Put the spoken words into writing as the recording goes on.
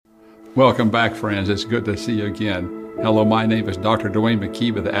Welcome back, friends. It's good to see you again. Hello, my name is Dr. Dwayne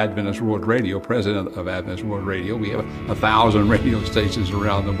McKee with Adventist World Radio, president of Adventist World Radio. We have 1,000 radio stations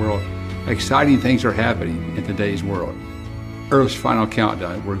around the world. Exciting things are happening in today's world. Earth's final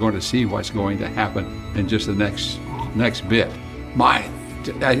countdown. We're going to see what's going to happen in just the next bit.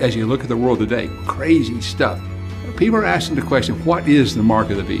 As you look at the world today, crazy stuff. People are asking the question, what is the mark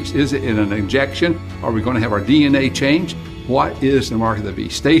of the beast? Is it in an injection? Are we going to have our DNA changed? What is the mark of the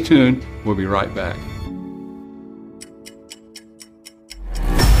beast? Stay tuned. We'll be right back.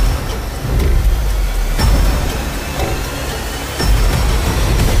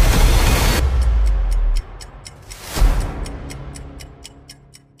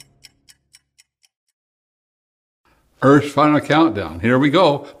 Earth's final countdown. Here we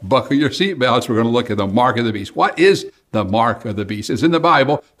go. Buckle your seatbelts. We're going to look at the mark of the beast. What is the mark of the beast? It's in the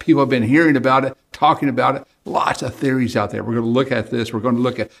Bible. People have been hearing about it, talking about it. Lots of theories out there. We're going to look at this. We're going to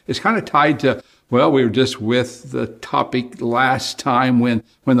look at, it's kind of tied to, well, we were just with the topic last time when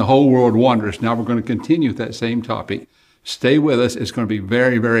the whole world wanders. Now we're going to continue with that same topic. Stay with us. It's going to be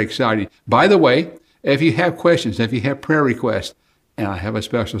very, very exciting. By the way, if you have questions, if you have prayer requests, and I have a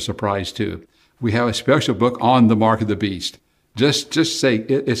special surprise too. We have a special book on the mark of the beast. Just say,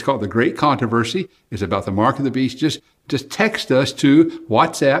 it's called The Great Controversy. It's about the mark of the beast. Just text us to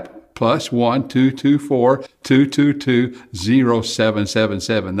WhatsApp +1 224 222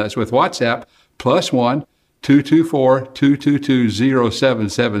 0777. That's with WhatsApp +1 224 222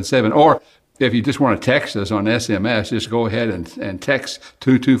 0777. Or if you just want to text us on SMS, just go ahead and text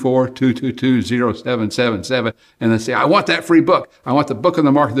 224 222 0777 and then say, I want that free book. I want the book on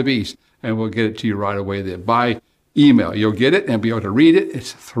the mark of the beast. And we'll get it to you right away then by email. You'll get it and be able to read it.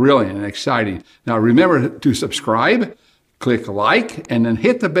 It's thrilling and exciting. Now remember to subscribe, click like, and then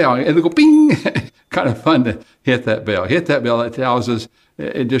hit the bell. It'll go bing. Kind of fun to hit that bell. Hit that bell. It tells us,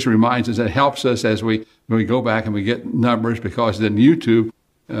 it just reminds us, it helps us as when we go back and we get numbers, because then YouTube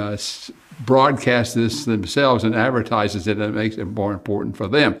broadcasts this themselves and advertises it, and it makes it more important for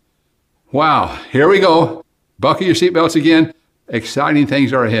them. Wow, here we go. Buckle your seatbelts again. Exciting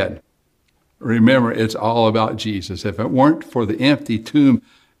things are ahead. Remember, it's all about Jesus. If it weren't for the empty tomb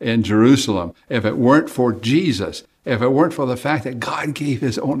in Jerusalem, if it weren't for Jesus, if it weren't for the fact that God gave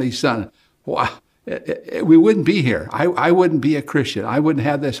his only son, wow, we wouldn't be here. I wouldn't be a Christian. I wouldn't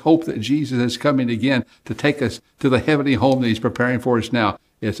have this hope that Jesus is coming again to take us to the heavenly home that he's preparing for us now.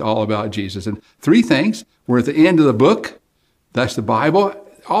 It's all about Jesus. And three things. We're at the end of the book. That's the Bible.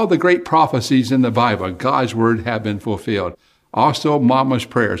 All the great prophecies in the Bible, God's word, have been fulfilled. Also, Mama's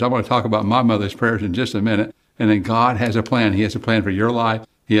prayers. I'm going to talk about my mother's prayers in just a minute. And then God has a plan. He has a plan for your life.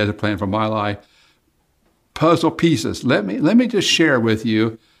 He has a plan for my life. Puzzle pieces. Let me just share with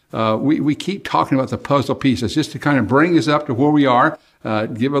you. We keep talking about the puzzle pieces just to kind of bring us up to where we are,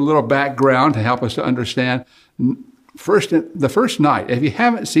 give a little background to help us to understand. The first night, if you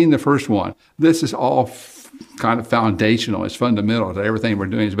haven't seen the first one, this is all kind of foundational. It's fundamental to everything we're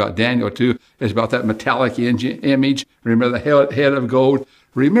doing. It's about Daniel 2. It's about that metallic image. Remember the head of gold.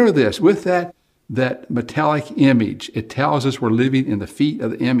 Remember this. With that metallic image, it tells us we're living in the feet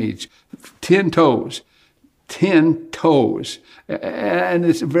of the image. 10 toes. 10 toes. And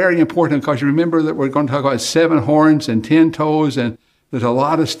it's very important because you remember that we're going to talk about 7 horns and 10 toes, and there's a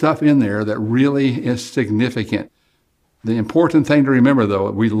lot of stuff in there that really is significant. The important thing to remember,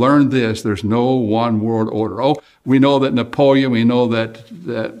 though, we learned this, there's no one world order. Oh, we know that Napoleon, we know that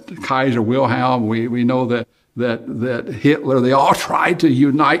Kaiser Wilhelm, we know that Hitler, they all tried to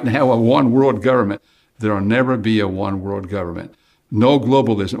unite and have a one world government. There will never be a one world government. No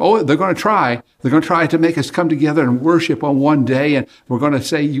globalism. Oh, they're going to try. They're going to try to make us come together and worship on one day, and we're going to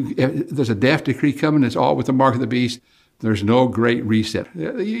say there's a death decree coming, it's all with the mark of the beast. There's no great reset.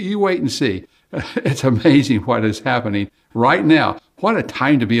 You wait and see. It's amazing what is happening right now. What a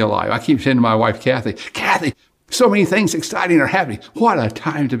time to be alive. I keep saying to my wife, Kathy, so many things exciting are happening. What a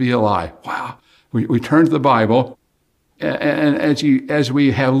time to be alive. Wow. We turn to the Bible, and as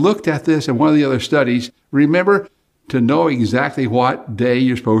we have looked at this in one of the other studies, remember to know exactly what day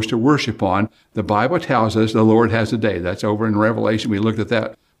you're supposed to worship on. The Bible tells us the Lord has a day. That's over in Revelation. We looked at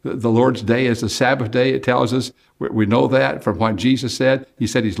that. The Lord's day is the Sabbath day. It tells us, we know that from what Jesus said. He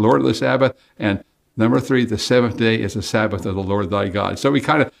said he's Lord of the Sabbath. And number 3, the 7th day is the Sabbath of the Lord thy God. So we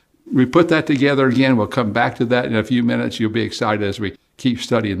put that together again. We'll come back to that in a few minutes. You'll be excited as we keep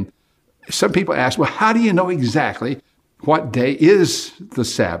studying. Some people ask, well, how do you know exactly what day is the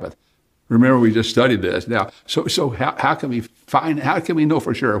Sabbath? Remember, we just studied this. Now, so how can we know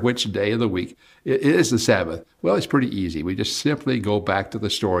for sure which day of the week it is the Sabbath? Well, it's pretty easy. We just simply go back to the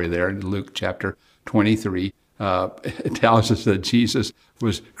story there in Luke chapter 23, It tells us that Jesus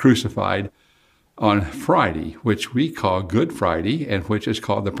was crucified on Friday, which we call Good Friday, and which is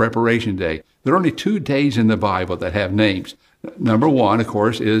called the Preparation Day. There are only 2 days in the Bible that have names. Number 1, of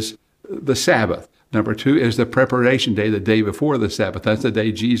course, is the Sabbath. Number 2 is the Preparation Day, the day before the Sabbath. That's the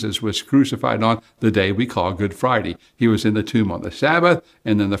day Jesus was crucified on, the day we call Good Friday. He was in the tomb on the Sabbath,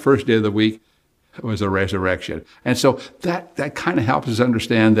 and then the first day of the week was the resurrection. And so that kind of helps us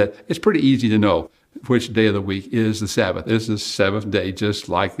understand that it's pretty easy to know which day of the week is the Sabbath. It's the seventh day, just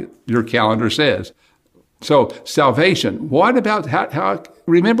like your calendar says. So salvation, what about how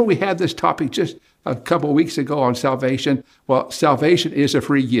remember we had this topic just a couple of weeks ago on salvation? Well, salvation is a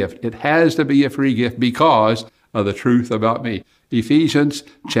free gift. It has to be a free gift because of the truth about me. Ephesians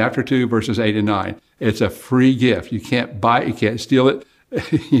chapter 2, verses 8 and 9. It's a free gift. You can't buy it. You can't steal it.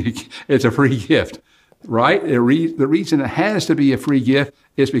 It's a free gift, right? The reason it has to be a free gift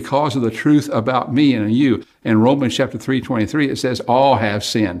is because of the truth about me and you. In Romans chapter 3:23, it says, all have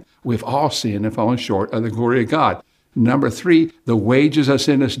sinned. We've all sinned and fallen short of the glory of God. Number 3, the wages of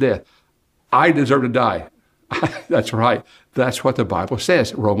sin is death. I deserve to die. That's right. That's what the Bible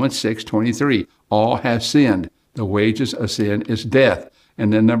says. Romans 6:23. All have sinned. The wages of sin is death.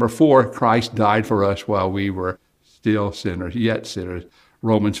 And then number 4, Christ died for us while we were still sinners, yet sinners.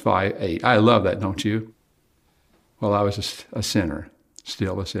 Romans 5:8. I love that, don't you? Well, I was a sinner,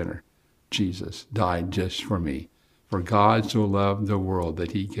 still a sinner. Jesus died just for me. For God so loved the world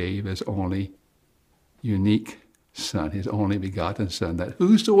that he gave his only unique Son, his only begotten Son, that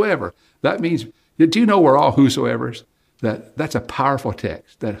whosoever, that means, do you know we're all whosoevers? That's a powerful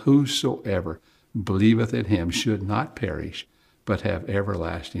text, that whosoever believeth in him should not perish, but have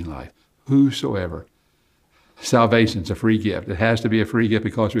everlasting life. Whosoever. Salvation's a free gift. It has to be a free gift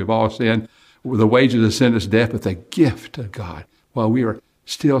because we've all sinned. The wages of sin is death, but the gift of God. While we were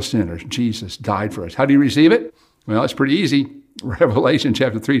still sinners, Jesus died for us. How do you receive it? Well, it's pretty easy. Revelation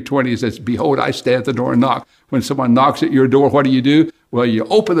chapter 3:20 says, behold, I stand at the door and knock. When someone knocks at your door, what do? Well, you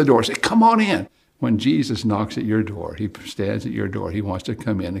open the door, say, come on in. When Jesus knocks at your door, he stands at your door. He wants to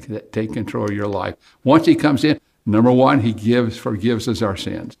come in and take control of your life. Once he comes in, number 1, he forgives us our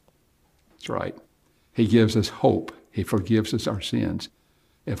sins. That's right. He gives us hope. He forgives us our sins.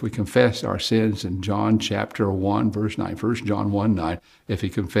 If we confess our sins in John chapter 1, verse 9, 1 John 1:9, if he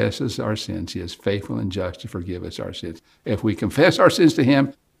confesses our sins, he is faithful and just to forgive us our sins. If we confess our sins to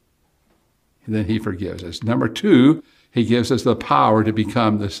him, then he forgives us. Number 2, he gives us the power to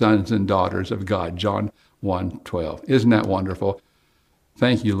become the sons and daughters of God. John 1:12. Isn't that wonderful?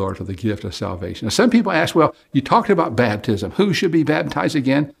 Thank you, Lord, for the gift of salvation. Now, some people ask, well, you talked about baptism. Who should be baptized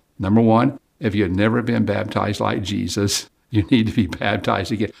again? Number 1, if you've never been baptized like Jesus, you need to be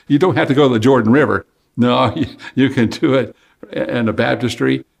baptized again. You don't have to go to the Jordan River. No, you can do it in a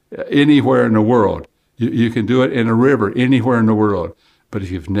baptistry anywhere in the world. You can do it in a river anywhere in the world. But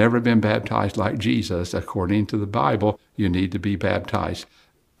if you've never been baptized like Jesus, according to the Bible, you need to be baptized.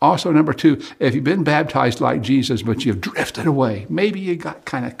 Also, number 2, if you've been baptized like Jesus, but you've drifted away, maybe you got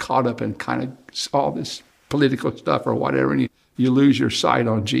kind of caught up in kind of all this political stuff or whatever, and you lose your sight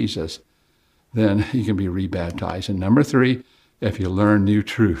on Jesus, then you can be rebaptized. And number 3, if you learn new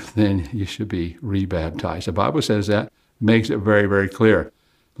truth, then you should be rebaptized. The Bible says that, makes it very, very clear.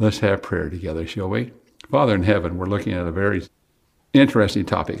 Let's have prayer together, shall we? Father in heaven, we're looking at a very interesting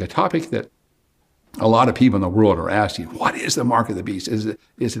topic, a topic that a lot of people in the world are asking, what is the mark of the beast? Is it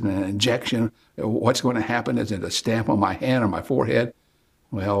an injection? What's going to happen? Is it a stamp on my hand or my forehead?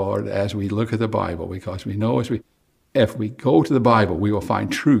 Well, Lord, as we look at the Bible, because we know if we go to the Bible, we will find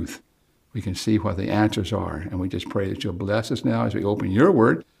truth. We can see what the answers are. And we just pray that you'll bless us now as we open your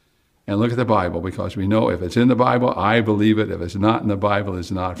word and look at the Bible, because we know if it's in the Bible, I believe it. If it's not in the Bible,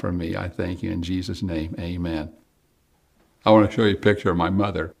 it's not for me. I thank you in Jesus' name. Amen. I want to show you a picture of my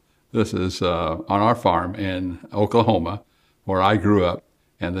mother. This is on our farm in Oklahoma, where I grew up,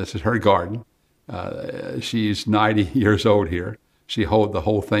 and this is her garden. She's 90 years old here. She holds the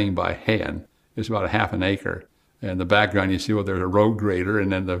whole thing by hand. It's about a half an acre. In the background, you see where there's a road grader,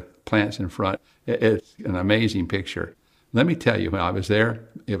 and then the plants in front. It's an amazing picture. Let me tell you, when I was there,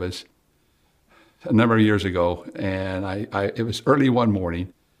 it was a number of years ago, and it was early one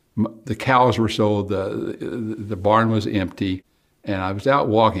morning. The cows were sold, the barn was empty, and I was out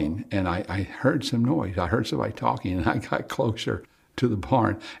walking, and I heard some noise. I heard somebody talking, and I got closer to the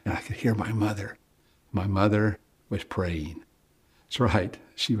barn, and I could hear my mother. My mother was praying. That's right,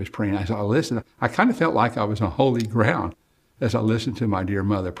 she was praying. I listened. I kind of felt like I was on holy ground as I listened to my dear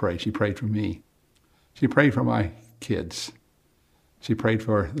mother pray. She prayed for me. She prayed for my kids. She prayed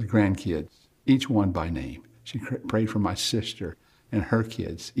for the grandkids, each one by name. She prayed for my sister and her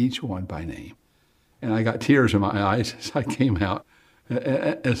kids, each one by name. And I got tears in my eyes as I came out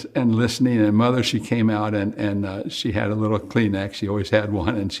and listening. And Mother, she came out and she had a little Kleenex. She always had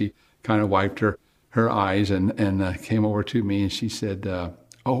one, and she kind of wiped her eyes and came over to me, and she said,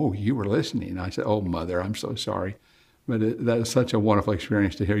 "Oh, you were listening." I said, "Oh, Mother, I'm so sorry." But that was such a wonderful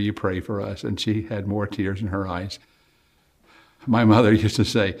experience to hear you pray for us. And she had more tears in her eyes. My mother used to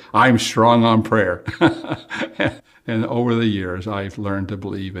say, "I'm strong on prayer." And over the years, I've learned to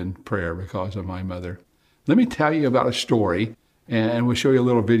believe in prayer because of my mother. Let me tell you about a story, and we'll show you a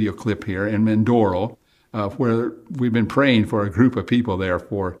little video clip here in Mindoro, where we've been praying for a group of people there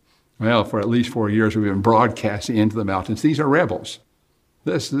for at least 4 years. We've been broadcasting into the mountains. These are rebels.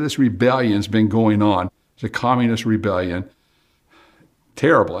 This rebellion's been going on. It's a communist rebellion.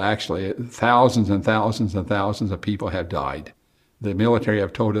 Terrible, actually. Thousands and thousands and thousands of people have died. The military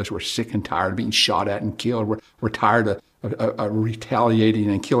have told us we're sick and tired of being shot at and killed. We're tired of retaliating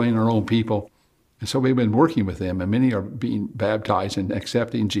and killing our own people. And so we've been working with them, and many are being baptized and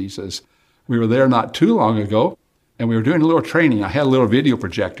accepting Jesus. We were there not too long ago, and we were doing a little training. I had a little video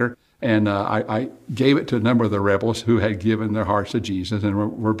projector, and I gave it to a number of the rebels who had given their hearts to Jesus and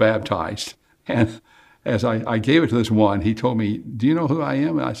were baptized. And as I gave it to this one, he told me, "Do you know who I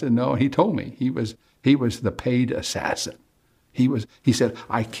am?" And I said, "No." And he told me he was the paid assassin. He said,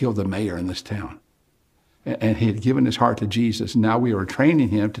 "I killed the mayor in this town." And he had given his heart to Jesus. Now we were training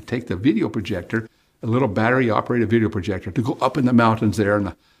him to take the video projector, a little battery-operated video projector, to go up in the mountains there in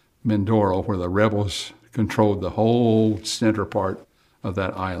the Mindoro, where the rebels controlled the whole center part of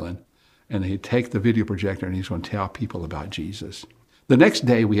that island. And he'd take the video projector and he's going to tell people about Jesus. The next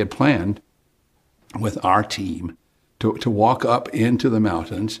day we had planned with our team to walk up into the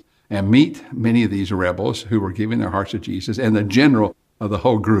mountains and meet many of these rebels who were giving their hearts to Jesus and the general of the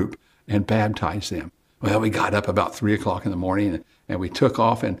whole group and baptize them. Well, we got up about 3 o'clock in the morning and we took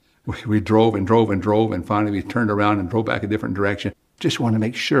off and we drove and drove and drove, and finally we turned around and drove back a different direction. Just wanted to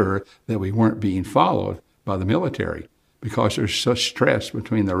make sure that we weren't being followed by the military, because there's such stress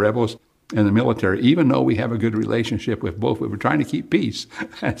between the rebels and the military. Even though we have a good relationship with both, we were trying to keep peace.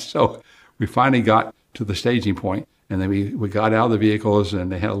 And so we finally got to the staging point, and then we got out of the vehicles,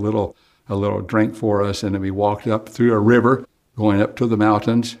 and they had a little drink for us, and then we walked up through a river going up to the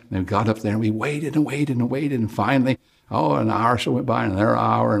mountains, and we got up there, and we waited and waited and waited, and finally, an hour or so went by, another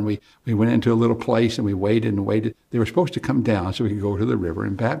hour, and we went into a little place, and we waited and waited. They were supposed to come down so we could go to the river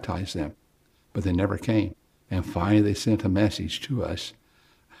and baptize them, but they never came. And finally, they sent a message to us.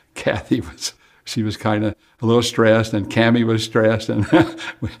 Kathy she was kind of a little stressed, and Cammie was stressed, and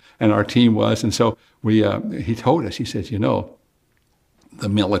and our team was. And so he told us, he says, the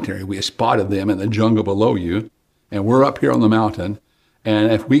military, we spotted them in the jungle below you, and we're up here on the mountain, and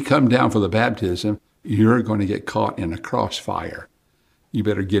if we come down for the baptism, you're going to get caught in a crossfire. You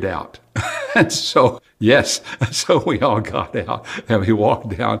better get out. And so, yes, so we all got out, and we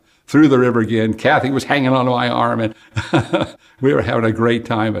walked down through the river again. Kathy was hanging onto my arm, and we were having a great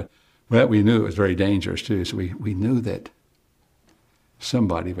time. But we knew it was very dangerous, too. So we knew that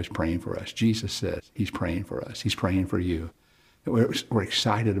somebody was praying for us. Jesus says he's praying for us. He's praying for you. We're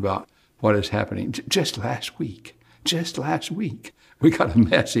excited about what is happening. Just last week, we got a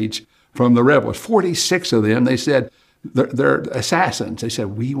message from the rebels. 46 of them, they said, they're assassins. They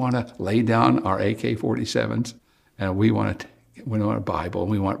said, we want to lay down our AK-47s, and we want a Bible,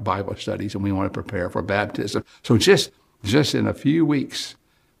 and we want Bible studies, and we want to prepare for baptism. So just in a few weeks,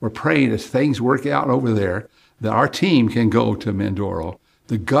 we're praying as things work out over there that our team can go to Mindoro.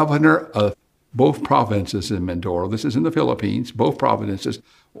 The governor of both provinces in Mindoro, this is in the Philippines, both provinces,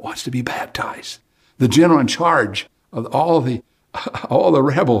 wants to be baptized. The general in charge of all the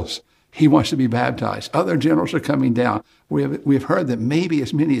rebels, he wants to be baptized. Other generals are coming down. We have heard that maybe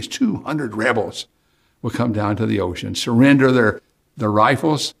as many as 200 rebels will come down to the ocean, surrender their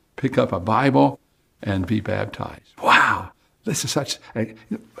rifles, pick up a Bible, and be baptized. Wow. This is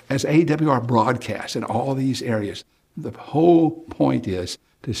as AWR broadcasts in all these areas, the whole point is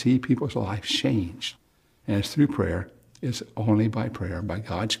to see people's lives changed. And it's through prayer. It's only by prayer, by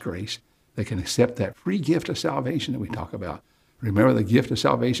God's grace, they can accept that free gift of salvation that we talk about. Remember, the gift of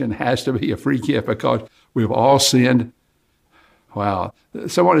salvation has to be a free gift because we've all sinned. Wow.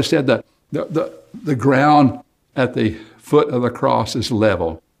 Someone has said that the ground at the foot of the cross is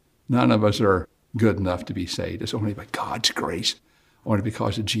level. None of us are good enough to be saved. It's only by God's grace, only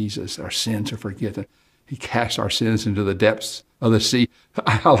because of Jesus, our sins are forgiven. He cast our sins into the depths of the sea.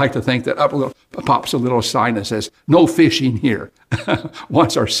 I like to think that pops a little sign that says, no fishing here.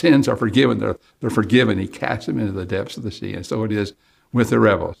 Once our sins are forgiven, they're forgiven. He casts them into the depths of the sea. And so it is with the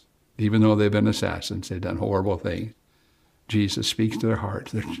rebels. Even though they've been assassins, they've done horrible things. Jesus speaks to their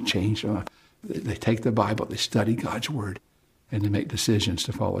hearts. They're changed. They take the Bible, they study God's word, and they make decisions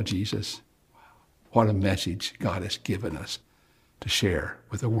to follow Jesus. What a message God has given us to share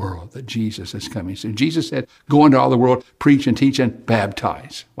with the world that Jesus is coming soon. Jesus said, go into all the world, preach and teach and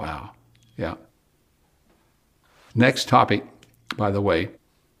baptize. Wow. Yeah. Next topic, by the way,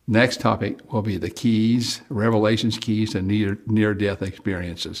 next topic will be the keys, Revelation's keys to near-death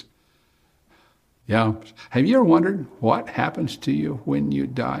experiences. Yeah. Have you ever wondered what happens to you when you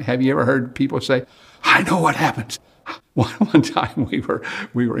die? Have you ever heard people say, I know what happens? One time we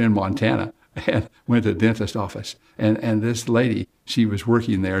were in Montana and went to the dentist's office. And this lady, she was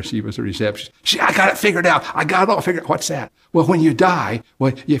working there. She was a receptionist. I got it figured out. I got it all figured out. What's that? Well, when you die,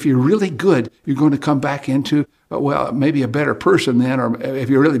 well, if you're really good, you're going to come back into, well, maybe a better person then. Or if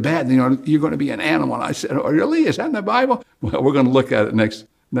you're really bad, you're going to be an animal. And I said, oh, really? Is that in the Bible? Well, we're going to look at it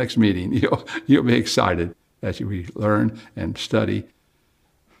next meeting. You'll be excited as you learn and study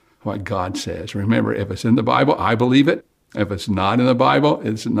what God says. Remember, if it's in the Bible, I believe it. If it's not in the Bible,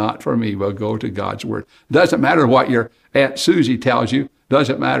 it's not for me. We'll go to God's word. Doesn't matter what your Aunt Susie tells you.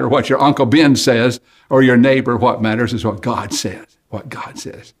 Doesn't matter what your Uncle Ben says or your neighbor. What matters is what God says. What God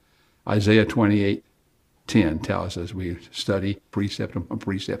says. Isaiah 28:10 tells us we study precept upon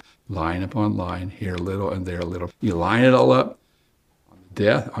precept, line upon line, here a little and there a little. You line it all up.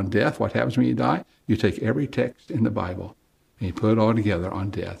 On death, what happens when you die? You take every text in the Bible and you put it all together on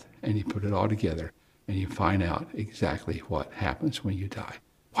death, and you put it all together, and you find out exactly what happens when you die.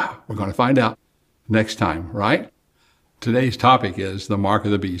 Wow, we're going to find out next time, right? Today's topic is the mark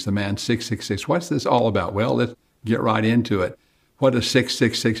of the beast, the man 666. What's this all about? Well, let's get right into it. What does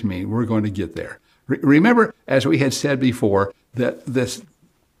 666 mean? We're going to get there. Remember, as we had said before, that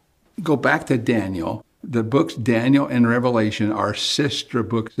go back to Daniel. The books Daniel and Revelation are sister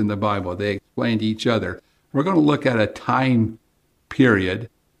books in the Bible. They explain to each other. We're going to look at a time period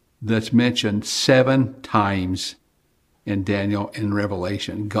that's mentioned 7 times in Daniel and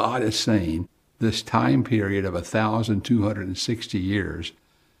Revelation. God is saying this time period of 1,260 years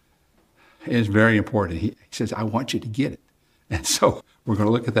is very important. He says, I want you to get it. And so we're going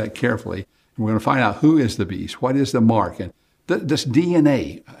to look at that carefully. And we're going to find out who is the beast, what is the mark, and this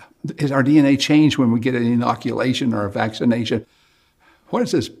DNA. Is our DNA changed when we get an inoculation or a vaccination? What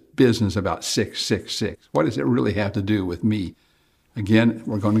is this business about 666? What does it really have to do with me? Again,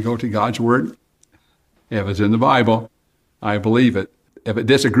 we're going to go to God's word. If it's in the Bible, I believe it. If it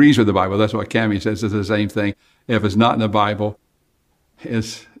disagrees with the Bible, that's what Cammie says, it's the same thing. If it's not in the Bible,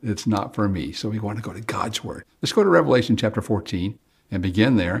 it's not for me. So we want to go to God's word. Let's go to Revelation chapter 14 and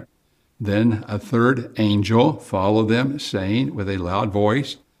begin there. Then a third angel followed them, saying with a loud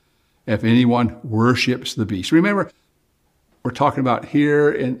voice, if anyone worships the beast. Remember, we're talking about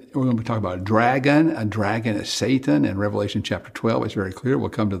here, and we're going to be talking about a dragon. A dragon is Satan. In Revelation chapter 12, it's very clear. We'll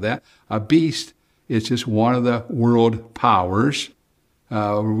come to that. A beast is just one of the world powers.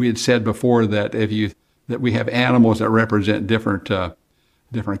 We had said before that that we have animals that represent different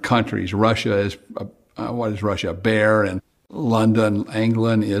countries. Russia is what is Russia? A bear, and London,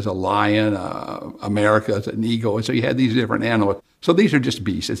 England is a lion. America is an eagle. And so you have these different animals. So these are just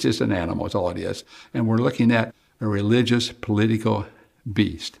beasts. It's just an animal. That's all it is. And we're looking at a religious, political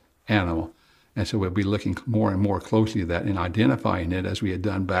beast, animal. And so we'll be looking more and more closely at that and identifying it as we had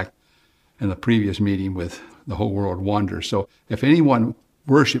done back in the previous meeting with the whole world wonders. So if anyone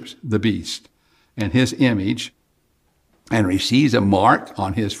worships the beast and his image and receives a mark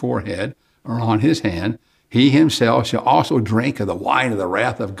on his forehead or on his hand, he himself shall also drink of the wine of the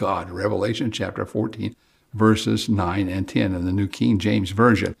wrath of God. Revelation chapter 14, verses 9 and 10 in the New King James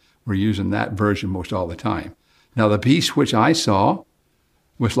Version. We're using that version most all the time. Now the beast which I saw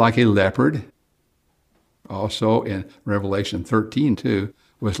was like a leopard. Also in Revelation 13, too,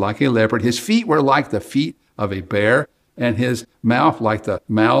 was like a leopard. His feet were like the feet of a bear, and his mouth like the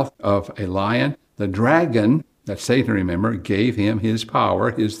mouth of a lion. The dragon, that Satan, remember, gave him his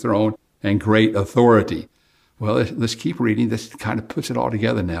power, his throne, and great authority. Well, let's keep reading. This kind of puts it all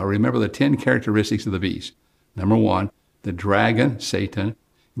together now. Remember the 10 characteristics of the beast. Number 1, the dragon, Satan,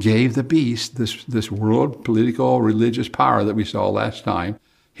 gave the beast, this world political, religious power that we saw last time,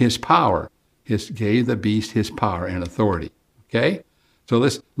 his power. Gave the beast his power and authority. Okay? So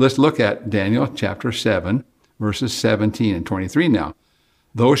let's look at Daniel chapter 7, verses 17 and 23 now.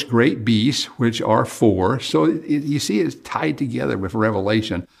 Those great beasts, which are 4, so you see it's tied together with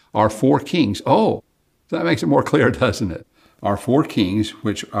Revelation, are 4 kings. Oh, so that makes it more clear, doesn't it? Are 4 kings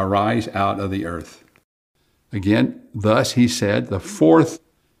which arise out of the earth. Again, thus he said, the 4th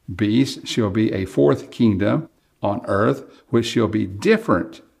beast shall be a 4th kingdom on earth, which shall be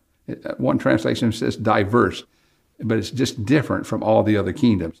different. One translation says diverse. but it's just different from all the other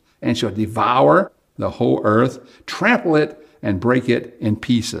kingdoms. And shall devour the whole earth, trample it, and break it in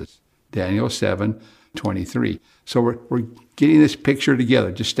pieces. Daniel 7:23. So we're getting this picture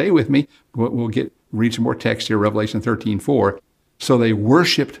together. Just stay with me. We'll read some more text here, Revelation 13:4. So they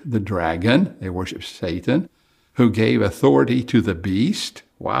worshiped the dragon, they worshiped Satan, who gave authority to the beast.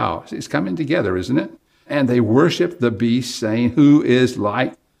 Wow, it's coming together, isn't it? And they worshiped the beast, saying, who is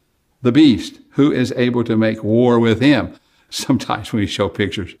like the beast? Who is able to make war with him? Sometimes when we show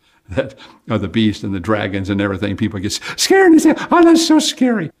pictures of the beast and the dragons and everything, people get scared and say, oh, that's so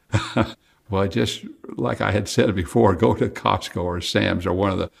scary. Well, just like I had said before, go to Costco or Sam's or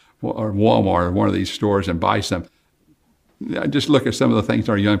Walmart or one of these stores and buy some. Just look at some of the things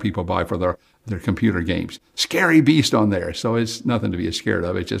our young people buy for their computer games. Scary beast on there. So it's nothing to be scared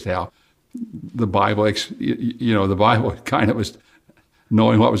of. It's just how the Bible, the Bible kind of was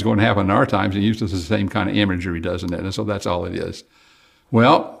knowing what was going to happen in our times and used the same kind of imagery, doesn't it? And so that's all it is.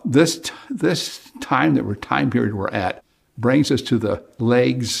 Well, this time period we're at brings us to the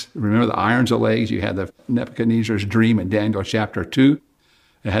legs. Remember the irons of legs? You had the Nebuchadnezzar's dream in Daniel chapter 2.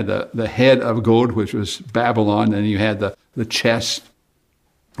 It had the head of gold, which was Babylon, and you had the chest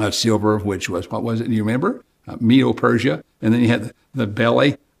of silver, which was, what was it? Do you remember? Medo-Persia. And then you had the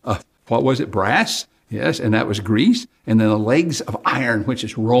belly of, what was it? Brass. Yes, and that was Greece. And then the legs of iron, which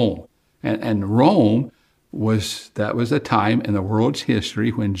is Rome. And Rome was a time in the world's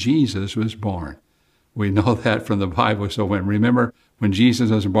history when Jesus was born. We know that from the Bible. So remember when Jesus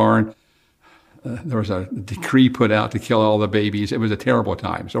was born, there was a decree put out to kill all the babies. It was a terrible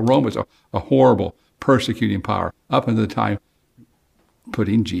time. So Rome was a horrible persecuting power up until the time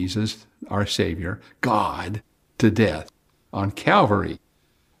putting Jesus, our Savior, God, to death on Calvary.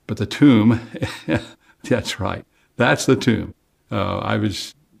 But the tomb, that's right, that's the tomb. I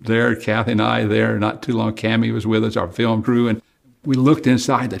was there, Kathy and I there, not too long. Cammie was with us, our film crew, and we looked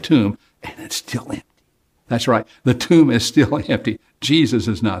inside the tomb, and it's still empty. That's right, the tomb is still empty. Jesus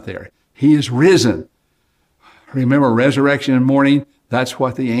is not there. He is risen. Remember resurrection and morning? That's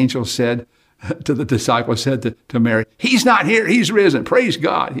what the angel said to the disciples, said to Mary. He's not here. He's risen. Praise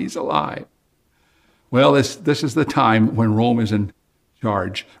God. He's alive. Well, this is the time when Rome is in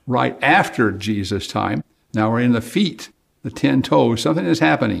charge. Right after Jesus' time, now we're in the feet, the 10 toes. Something is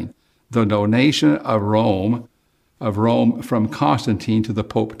happening. The donation of Rome from Constantine to the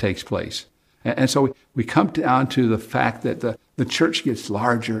Pope takes place. And so we come down to the fact that the church gets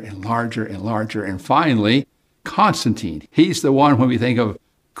larger and larger and larger. And finally, Constantine, he's the one, when we think of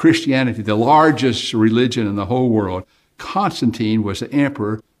Christianity, the largest religion in the whole world, Constantine was the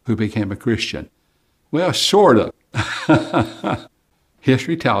emperor who became a Christian. Well, sort of.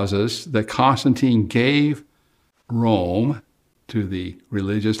 History tells us that Constantine gave Rome to the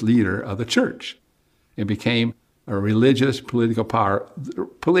religious leader of the church. It became a religious political power.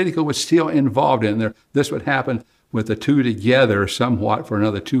 Political was still involved in there. This would happen with the two together somewhat for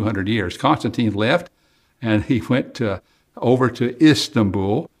another 200 years. Constantine left, and he went over to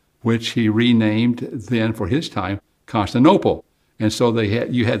Istanbul, which he renamed then for his time Constantinople. And so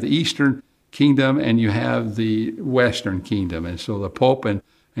you had the Eastern Kingdom and you have the Western Kingdom. And so the Pope and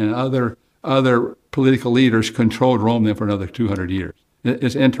other political leaders controlled Rome then for another 200 years.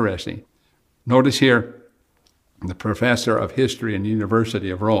 It's interesting. Notice here, the professor of history in the University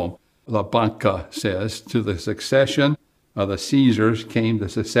of Rome, Labanca, says, to the succession of the Caesars came the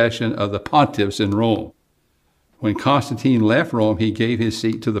succession of the pontiffs in Rome. When Constantine left Rome, he gave his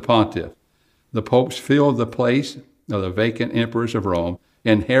seat to the pontiff. The popes filled the place of the vacant emperors of Rome,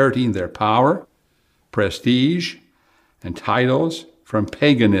 inheriting their power, prestige, and titles from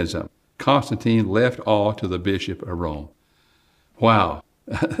paganism. Constantine left all to the bishop of Rome. Wow,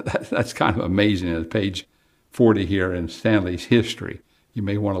 that's kind of amazing. At page 40 here in Stanley's History. You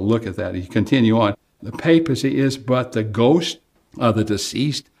may want to look at that. You continue on. The papacy is but the ghost of the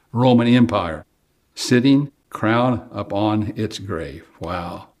deceased Roman Empire, sitting crowned upon its grave.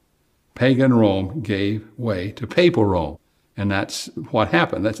 Wow. Pagan Rome gave way to papal Rome. And that's what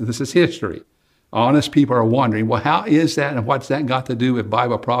happened. This is history. Honest people are wondering, well, how is that and what's that got to do with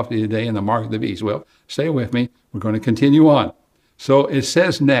Bible prophecy today and the mark of the beast? Well, stay with me. We're going to continue on. So it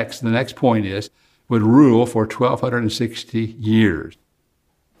says next, the next point is, would rule for 1,260 years.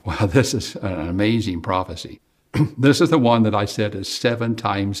 Wow, this is an amazing prophecy. This is the one that I said is 7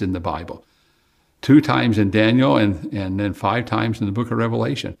 times in the Bible. 2 times in Daniel and then 5 times in the book of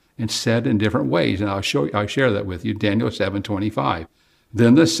Revelation, and said in different ways. And I'll share that with you, Daniel 7:25.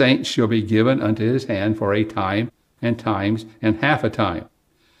 Then the saints shall be given unto his hand for a time and times and half a time.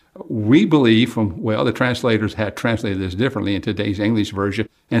 We believe the translators had translated this differently in today's English version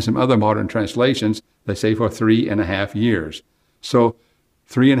and some other modern translations. They say for 3.5 years. So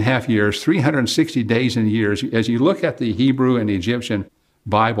 3.5 years, 360 days in years. As you look at the Hebrew and the Egyptian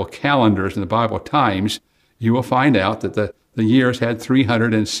Bible calendars and the Bible times, you will find out that the years had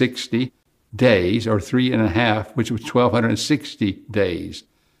 360 days, or 3.5, which was 1,260 days.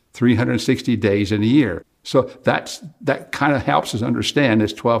 360 days in a year. So that kind of helps us understand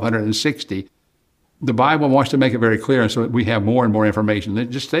it's 1,260. The Bible wants to make it very clear, and so we have more and more information. Then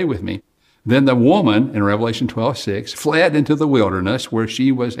just stay with me. Then the woman in Revelation 12:6 fled into the wilderness, where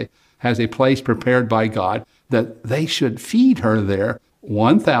she has a place prepared by God that they should feed her there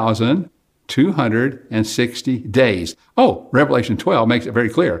 1,260 days. Oh, Revelation 12 makes it very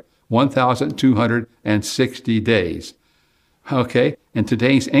clear. 1,260 days. Okay, in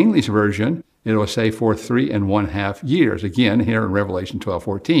today's English version, it will say for 3.5 years. Again, here in Revelation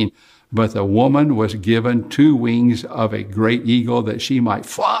 12:14. But the woman was given 2 wings of a great eagle, that she might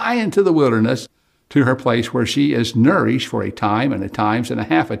fly into the wilderness to her place where she is nourished for a time and a times and a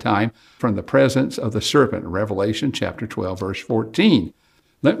half a time from the presence of the serpent. Revelation chapter 12, verse 14.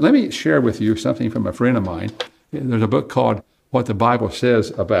 Let me share with you something from a friend of mine. There's a book called What the Bible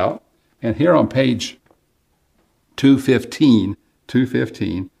Says About. And here on page 215,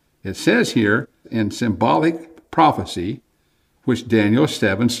 it says here in symbolic prophecy, which Daniel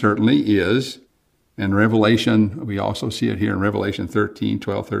 7 certainly is, and Revelation, we also see it here in Revelation 13,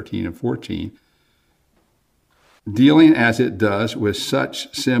 12, 13, and 14, dealing as it does with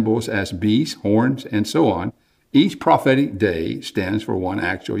such symbols as beasts, horns, and so on. Each prophetic day stands for one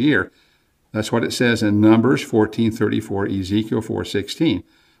actual year. That's what it says in Numbers 14:34, Ezekiel 4:16.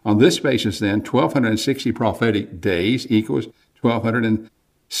 On this basis, then, 1,260 prophetic days equals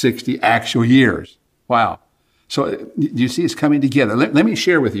 1,260 actual years. Wow. So you see it's coming together. Let me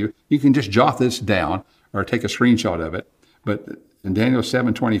share with you. You can just jot this down or take a screenshot of it. But in Daniel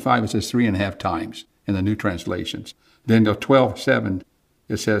 7:25, it says 3.5 times in the new translations. Daniel 12:7,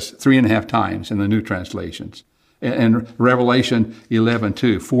 it says 3.5 times in the new translations. And Revelation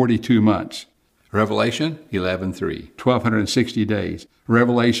 11:2, 42 months. Revelation 11:3, 1,260 days.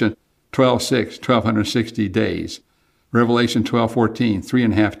 Revelation 12:6, 1,260 days. Revelation 12:14,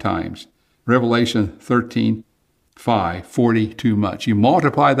 3.5 times. Revelation 13:5, 42 months. You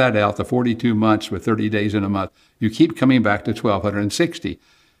multiply that out, the 42 months with 30 days in a month. You keep coming back to 1,260.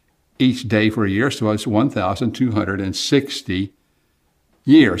 Each day for a year, so it's 1,260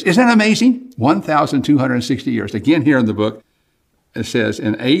 years. Isn't that amazing? 1,260 years. Again, here in the book, it says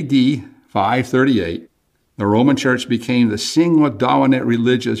in AD 538, the Roman Church became the single dominant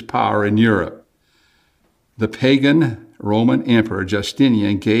religious power in Europe. The pagan Roman Emperor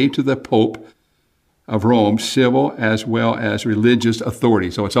Justinian gave to the Pope of Rome civil as well as religious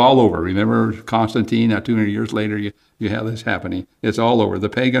authority. So it's all over. Remember Constantine, now 200 years later, you have this happening. It's all over. The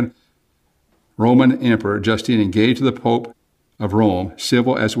pagan Roman Emperor Justinian gave to the Pope of Rome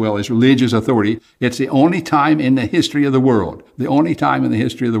civil as well as religious authority. It's the only time in the history of the world,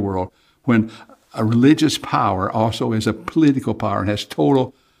 when a religious power also is a political power and has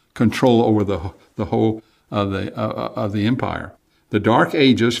total control over the whole of the empire. The Dark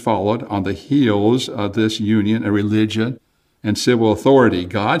Ages followed on the heels of this union of religion and civil authority.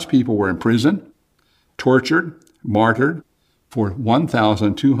 God's people were imprisoned, tortured, martyred for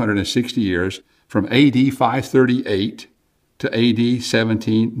 1,260 years from AD 538 to AD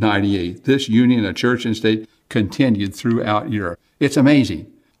 1798. This union of church and state continued throughout Europe. It's amazing.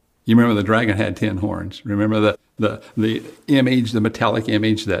 You remember the dragon had 10 horns. Remember the image, the metallic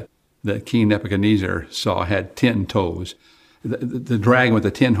image that King Nebuchadnezzar saw had 10 toes. The dragon with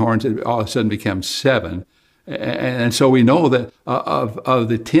the 10 horns, it all of a sudden becomes 7. And so we know that of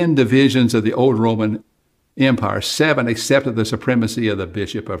the 10 divisions of the old Roman Empire, 7 accepted the supremacy of the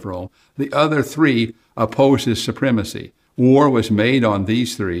Bishop of Rome. The other 3 opposed his supremacy. War was made on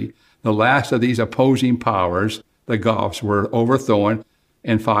these 3. The last of these opposing powers, the Goths, were overthrown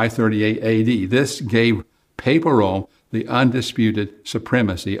in 538 AD. This gave Papal Rome the undisputed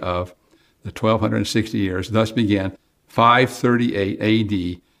supremacy of the 1,260 years. Thus began 538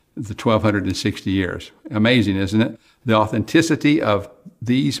 AD, the 1,260 years. Amazing, isn't it? The authenticity of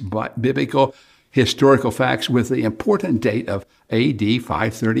these biblical historical facts with the important date of AD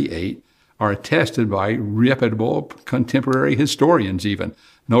 538 are attested by reputable contemporary historians even.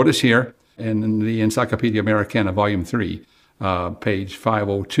 Notice here in the Encyclopedia Americana, Volume 3, page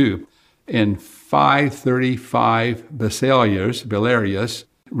 502, in 535, Belarius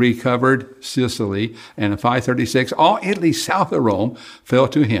recovered Sicily, and in 536, all Italy south of Rome fell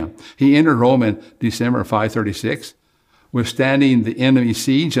to him. He entered Rome in December 536, withstanding the enemy's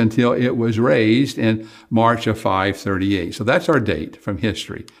siege until it was raised in March of 538. So that's our date from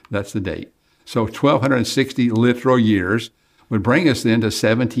history. That's the date. So 1,260 literal years would bring us then to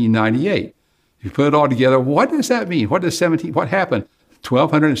 1798. If you put it all together, what does that mean? What happened?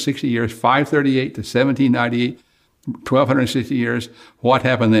 1,260 years, 538 to 1798, 1,260 years. What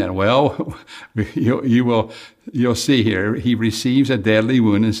happened then? Well, you'll see here. He receives a deadly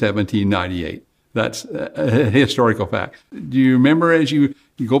wound in 1798. That's a historical fact. Do you remember as you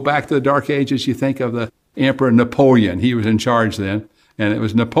go back to the Dark Ages, you think of the Emperor Napoleon. He was in charge then, and it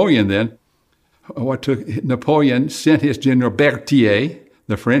was Napoleon then. Napoleon sent his General Berthier,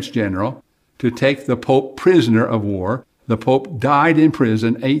 the French general, to take the Pope prisoner of war. The Pope died in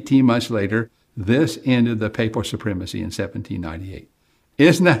prison 18 months later. This ended the papal supremacy in 1798.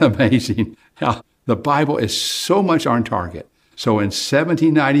 Isn't that amazing? How the Bible is so much on target. So in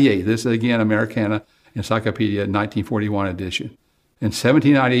 1798, this is again Americana Encyclopedia 1941 edition. In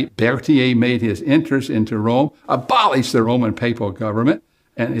 1798, Berthier made his entrance into Rome, abolished the Roman papal government,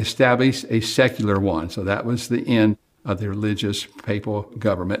 and established a secular one. So that was the end of the religious papal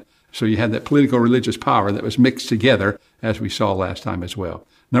government. So you had that political religious power that was mixed together, as we saw last time as well.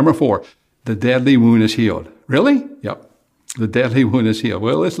 Number 4, the deadly wound is healed. Really? Yep. The deadly wound is healed.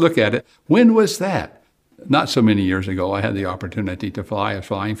 Well, let's look at it. When was that? Not so many years ago, I had the opportunity to fly. I was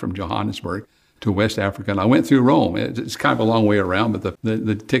flying from Johannesburg to West Africa, and I went through Rome. It's kind of a long way around, but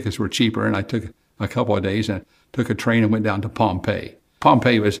the tickets were cheaper, and I took a couple of days and took a train and went down to Pompeii.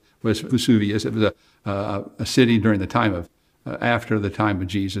 Pompeii was Vesuvius. It was a city during the time of, after the time of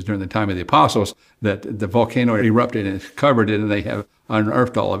Jesus, during the time of the apostles, that the volcano erupted and covered it, and they have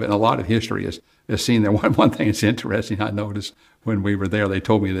unearthed all of it. And a lot of history is seen there. One thing that's interesting, I noticed when we were there, they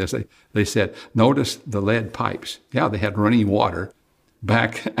told me this. They said, notice the lead pipes. Yeah, they had running water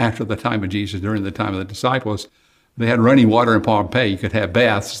back after the time of Jesus, during the time of the disciples. They had running water in Pompeii. You could have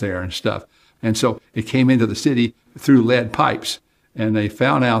baths there and stuff. And so it came into the city through lead pipes. And they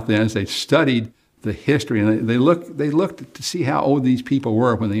found out then, as they studied the history, and they looked to see how old these people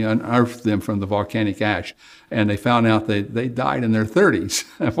were when they unearthed them from the volcanic ash. And they found out they died in their 30s.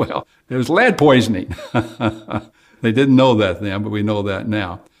 Well, it was lead poisoning. They didn't know that then, but we know that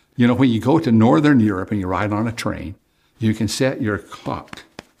now. You know, when you go to Northern Europe and you ride on a train, you can set your clock,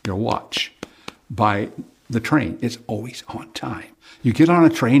 your watch, by the train. It's always on time. You get on a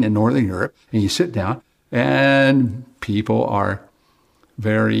train in Northern Europe and you sit down, and people are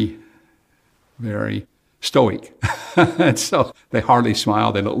very, very stoic. And so they hardly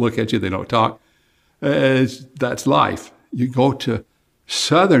smile. They don't look at you. They don't talk. That's life. You go to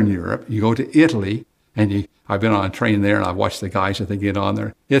Southern Europe, you go to Italy, and I've been on a train there, and I've watched the guys that they get on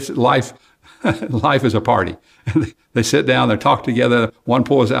there. It's life. Life is a party. They sit down, they talk together. One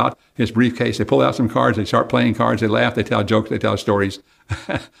pulls out his briefcase. They pull out some cards. They start playing cards. They laugh. They tell jokes. They tell stories.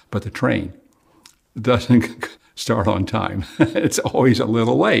 But the train doesn't start on time. It's always a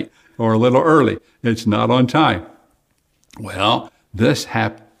little late or a little early. It's not on time. Well, this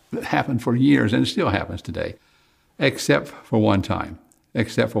happened for years, and it still happens today, except for one time.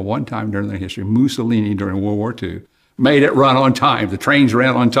 Except for one time during their history. Mussolini, during World War II, made it run on time. The trains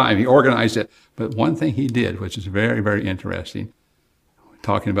ran on time. He organized it. But one thing he did, which is very, very interesting,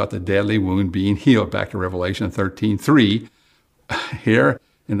 talking about the deadly wound being healed, back to Revelation 13:3, here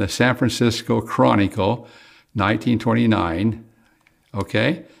in the San Francisco Chronicle, 1929,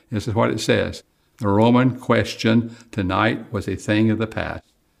 okay, this is what it says. The Roman question tonight was a thing of the past,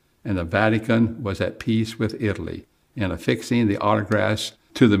 and the Vatican was at peace with Italy in affixing the autographs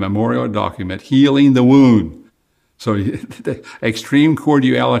to the memorial document, healing the wound. So the extreme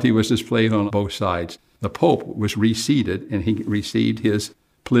cordiality was displayed on both sides. The Pope was reseated, and he received his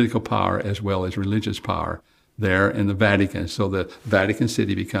political power as well as religious power there in the Vatican. So the Vatican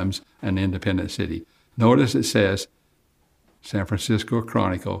City becomes an independent city. Notice it says, San Francisco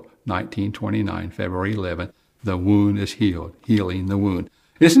Chronicle, 1929, February 11th, the wound is healed, healing the wound.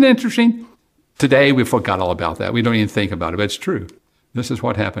 Isn't it interesting? Today, we forgot all about that. We don't even think about it, but it's true. This is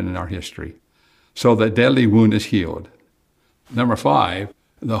what happened in our history. So the deadly wound is healed. Number 5,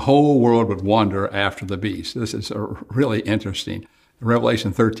 the whole world would wander after the beast. This is really interesting.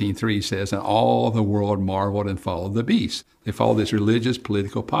 Revelation 13:3 says, and all the world marveled and followed the beast. They followed this religious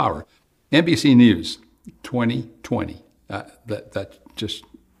political power. NBC News, 2020. That just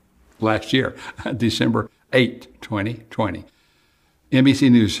last year, December 8, 2020.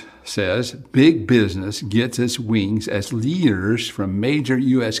 NBC News says, big business gets its wings as leaders from major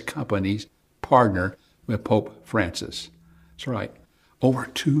U.S. companies partner with Pope Francis. That's right. Over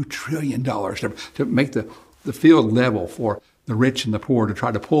 $2 trillion to make the field level for the rich and the poor, to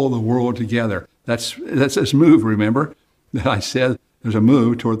try to pull the world together. That's this move, remember? that I said there's a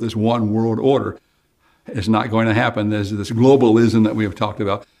move toward this one world order. It's not going to happen. There's this globalism that we have talked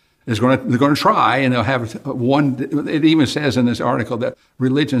about. They're going to try, and they'll have one. It even says in this article that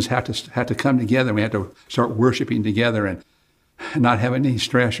religions have to come together, and we have to start worshiping together and not have any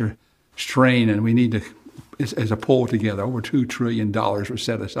stress or strain. And we need to, as a poll together, over $2 trillion were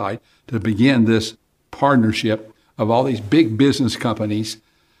set aside to begin this partnership of all these big business companies,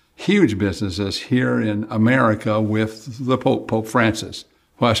 huge businesses here in America with the Pope Francis.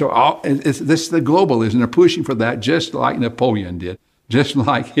 Well, so this is the globalism. They're pushing for that just like Napoleon did, just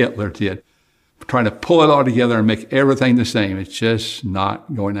like Hitler did, trying to pull it all together and make everything the same. It's just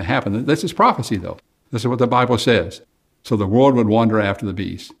not going to happen. This is prophecy, though. This is what the Bible says. So the world would wander after the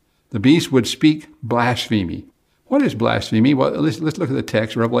beast. The beast would speak blasphemy. What is blasphemy? Well, let's look at the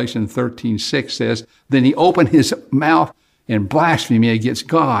text. Revelation 13:6 says, "Then he opened his mouth in blasphemy against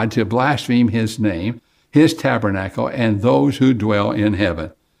God to blaspheme his name, his tabernacle, and those who dwell in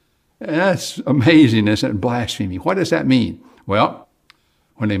heaven." And that's amazing, isn't it? Blasphemy. What does that mean? Well,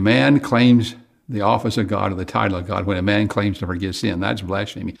 when a man claims the office of God or the title of God, when a man claims to forgive sin, that's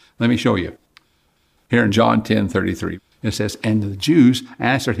blasphemy. Let me show you. Here in John 10:33, it says, "And the Jews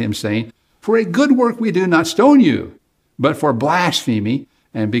answered him, saying, For a good work we do not stone you, but for blasphemy,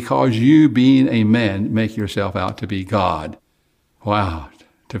 and because you, being a man, make yourself out to be God." Wow,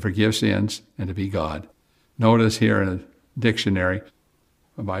 to forgive sins and to be God. Notice here in a dictionary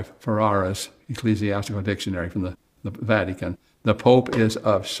by Ferrara's Ecclesiastical Dictionary from the Vatican, the Pope is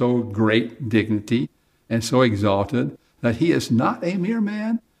of so great dignity and so exalted that he is not a mere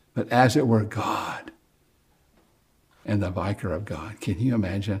man, but as it were God and the vicar of God. Can you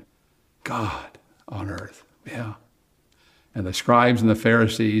imagine? God on earth. Yeah. And the scribes and the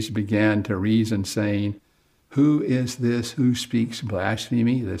Pharisees began to reason, saying, "Who is this who speaks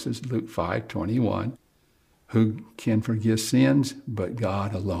blasphemy?" This is Luke 5:21. "Who can forgive sins but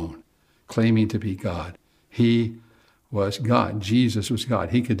God alone," claiming to be God. He was God. Jesus was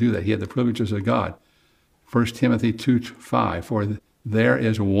God. He could do that. He had the privileges of God. 1 Timothy 2:5, "For there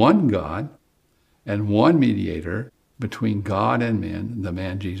is one God and one mediator between God and men, the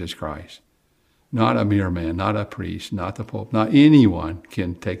man Jesus Christ." Not a mere man, not a priest, not the Pope, not anyone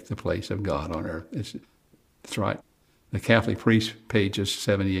can take the place of God on earth. That's right. The Catholic priest, pages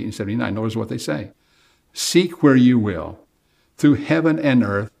 78 and 79, notice what they say. "Seek where you will, through heaven and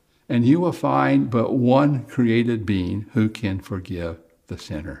earth, and you will find but one created being who can forgive the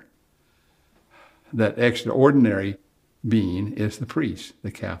sinner." That extraordinary being is the priest,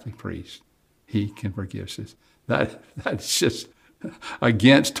 the Catholic priest. He can forgive sins. That's just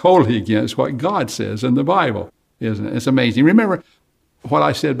totally against what God says in the Bible, isn't it? It's amazing. Remember what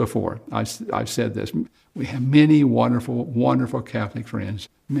I said before. I've said this. We have many wonderful, wonderful Catholic friends.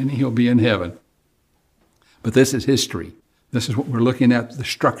 Many who'll be in heaven. But this is history. This is what we're looking at, the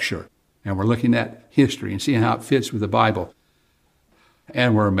structure. And we're looking at history and seeing how it fits with the Bible.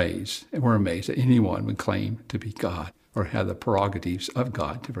 And we're amazed. And we're amazed that anyone would claim to be God or have the prerogatives of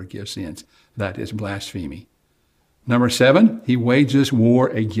God to forgive sins. That is blasphemy. Number 7, he wages war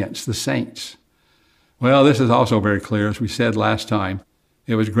against the saints. Well, this is also very clear. As we said last time,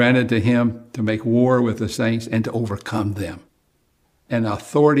 it was granted to him to make war with the saints and to overcome them. And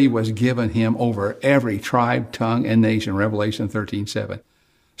authority was given him over every tribe, tongue, and nation, Revelation 13:7.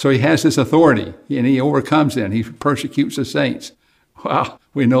 So he has this authority, and he overcomes them. He persecutes the saints. Wow,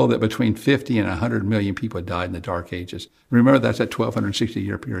 we know that between 50 and 100 million people died in the Dark Ages. Remember, that's a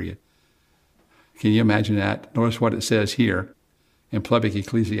 1,260-year period. Can you imagine that? Notice what it says here in Public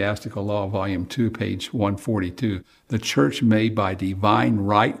Ecclesiastical Law, Volume 2, page 142. "The church may by divine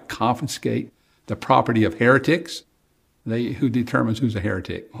right confiscate the property of heretics." Who determines who's a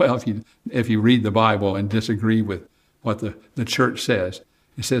heretic? Well, if you read the Bible and disagree with what the church says,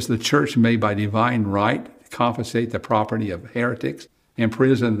 it says the church may by divine right confiscate the property of heretics,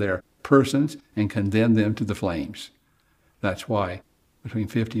 imprison their persons, and condemn them to the flames. That's why between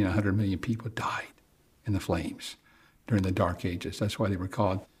 50 and 100 million people died in the flames during the Dark Ages. That's why they were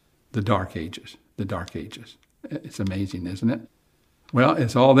called the Dark Ages. The Dark Ages. It's amazing, isn't it? Well,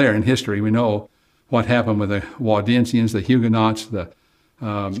 it's all there in history. We know what happened with the Waldensians, the Huguenots,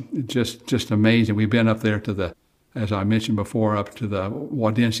 just amazing. We've been up there to the, as I mentioned before, up to the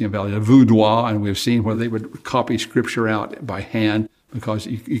Waldensian Valley, the Vaudois, and we've seen where they would copy scripture out by hand because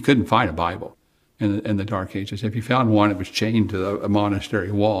you couldn't find a Bible in the Dark Ages. If you found one, it was chained to a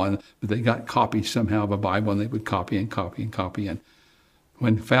monastery wall, but they got copies somehow of a Bible, and they would copy and copy and copy. And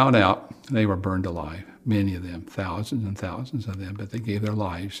when found out, they were burned alive, many of them, thousands and thousands of them, but they gave their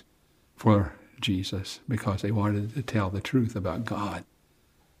lives for Jesus because they wanted to tell the truth about God,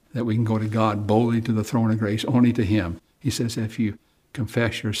 that we can go to God boldly to the throne of grace, only to him, He says, if you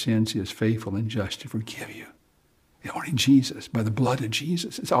confess your sins, he is faithful and just to forgive you. Only Jesus, by the blood of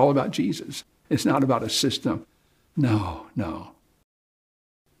Jesus. It's all about Jesus. It's not about a system. No, no.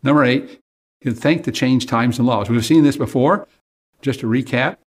 Number 8, he'll think to change times and laws. We've seen this before. Just to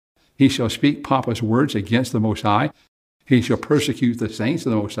recap, he shall speak pompous words against the Most High. He shall persecute the saints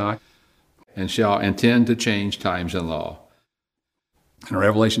of the Most High and shall intend to change times and law. In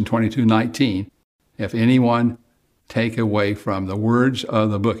Revelation 22:19, if anyone take away from the words of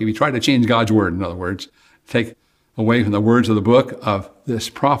the book, if you try to change God's word, in other words, take away from the words of the book of this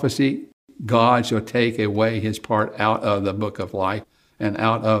prophecy, God shall take away his part out of the book of life and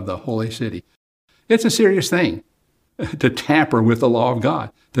out of the holy city. It's a serious thing to tamper with the law of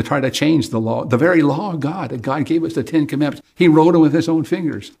God, to try to change the law, the very law of God that God gave us, the 10 Commandments. He wrote them with his own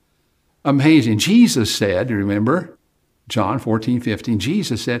fingers. Amazing. Jesus said, remember, John 14:15,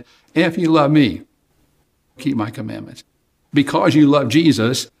 Jesus said, if you love me, keep my commandments. Because you love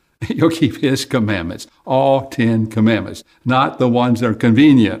Jesus, you'll keep his commandments, all 10 commandments, not the ones that are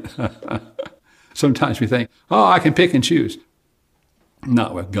convenient. Sometimes we think, oh, I can pick and choose.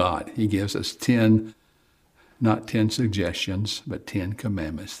 Not with God. He gives us 10, not 10 suggestions, but 10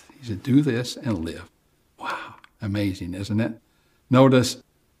 commandments. He said, do this and live. Wow, amazing, isn't it? Notice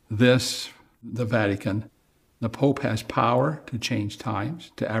this, the Vatican. The Pope has power to change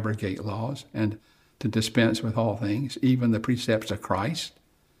times, to abrogate laws, and to dispense with all things, even the precepts of Christ.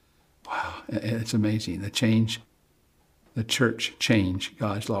 Wow, it's amazing. The church changed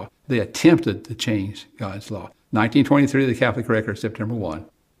God's law. They attempted to change God's law. 1923, the Catholic Record, September 1.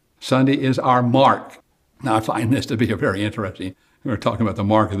 Sunday is our mark. Now, I find this to be a very interesting. We're talking about the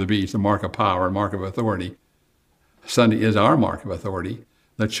mark of the beast, the mark of power, mark of authority. Sunday is our mark of authority.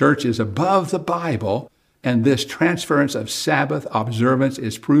 The church is above the Bible, and this transference of Sabbath observance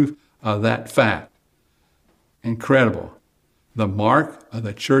is proof of that fact. Incredible. The mark of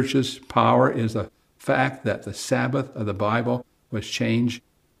the church's power is the fact that the Sabbath of the Bible was changed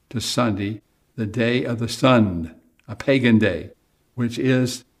to Sunday, the day of the sun, a pagan day, which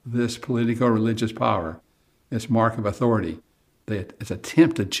is this political religious power, this mark of authority. It's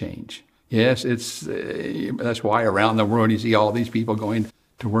attempted change. Yes, that's why around the world you see all these people going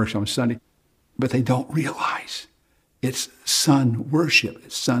to worship on Sunday, but they don't realize it's sun worship,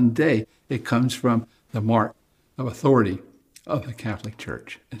 it's Sunday. It comes from the mark of authority of the Catholic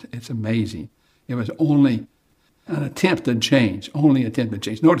Church. It's amazing. It was only an attempted change,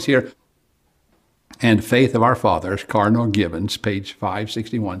 Notice here, and faith of our fathers, Cardinal Gibbons, page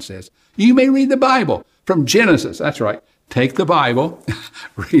 561 says, you may read the Bible from Genesis. That's right. Take the Bible,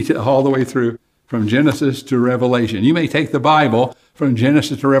 read it all the way through from Genesis to Revelation. You may take the Bible from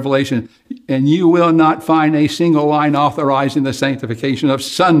Genesis to Revelation, and you will not find a single line authorizing the sanctification of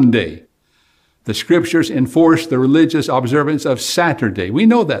Sunday. The scriptures enforce the religious observance of Saturday. We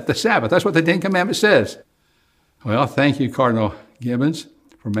know that, the Sabbath. That's what the 10 Commandments says. Well, thank you, Cardinal Gibbons,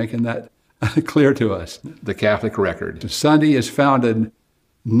 for making that clear to us. The Catholic Record. Sunday is founded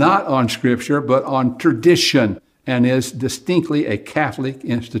not on Scripture, but on tradition, and is distinctly a Catholic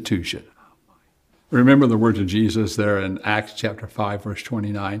institution. Remember the words of Jesus there in Acts chapter 5, verse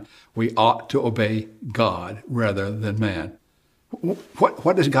 29. We ought to obey God rather than man.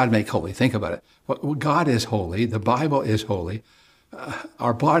 What does God make holy? Think about it. Well, God is holy. The Bible is holy.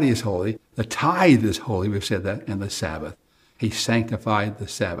 Our body is holy. The tithe is holy. We've said that. And the Sabbath. He sanctified the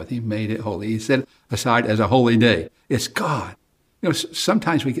Sabbath. He made it holy. He set it aside as a holy day. It's God.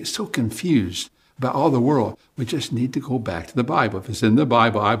 Sometimes we get so confused about all the world. We just need to go back to the Bible. If it's in the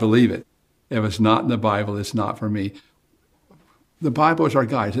Bible, I believe it. If it's not in the Bible, it's not for me. The Bible is our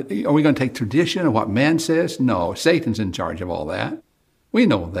guide. Are we going to take tradition of what man says? No, Satan's in charge of all that. We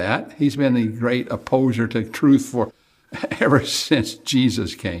know that. He's been the great opposer to truth for ever since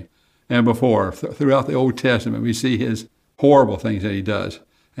Jesus came. And before, throughout the Old Testament, we see his horrible things that he does.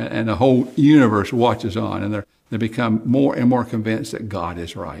 And the whole universe watches on, and they become more and more convinced that God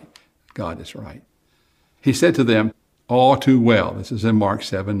is right. God is right. He said to them, all too well. This is in Mark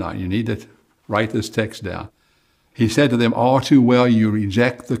 7:9. You need to write this text down. He said to them, all too well, you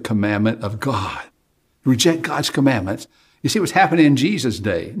reject the commandment of God. Reject God's commandments. You see what's happening in Jesus'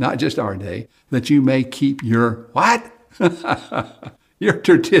 day, not just our day, that you may keep your what? Your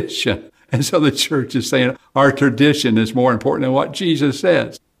tradition. And so the church is saying our tradition is more important than what Jesus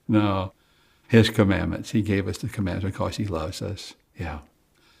says. No, his commandments. He gave us the commandments because he loves us. Yeah.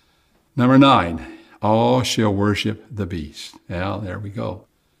 Number 9, all shall worship the beast. Well, there we go.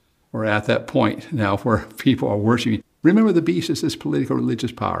 We're at that point now where people are worshiping. Remember, the beast is this political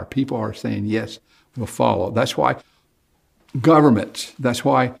religious power. People are saying, yes, we'll follow. That's why governments, that's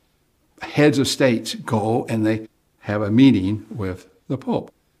why heads of states go and they have a meeting with the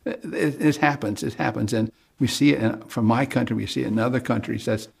Pope. It happens. It happens. And we see it from my country. We see it in other countries.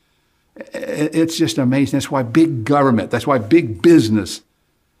 It's just amazing. That's why big government, that's why big business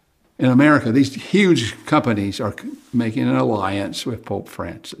in America, these huge companies are making an alliance with Pope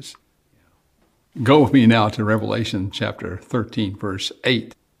Francis. Go with me now to Revelation chapter 13, verse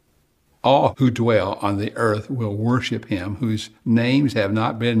 8. All who dwell on the earth will worship him whose names have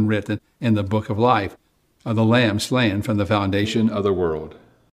not been written in the book of life of the Lamb slain from the foundation of the world.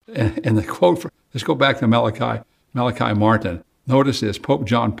 And the quote, let's go back to Malachi Martin. Notice this, Pope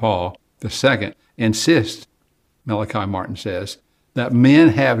John Paul II insists, Malachi Martin says, that men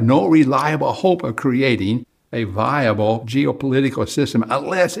have no reliable hope of creating a viable geopolitical system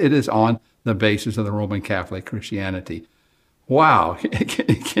unless it is on the basis of the Roman Catholic Christianity. Wow,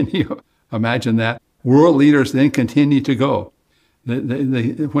 can you imagine that? World leaders then continue to go.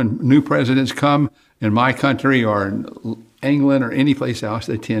 When new presidents come in my country or in England or any place else,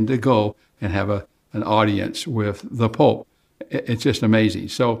 they tend to go and have an audience with the Pope. It's just amazing.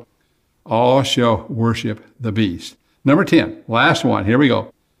 So all shall worship the beast. Number 10, last one. Here we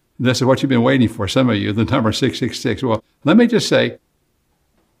go. This is what you've been waiting for, some of you, the number 666. Well, let me just say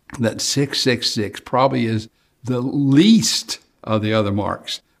that 666 probably is the least of the other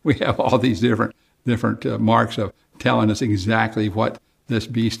marks. We have all these different marks of telling us exactly what this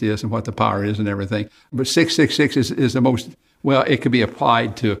beast is and what the power is and everything. But 666 is the most, well, it can be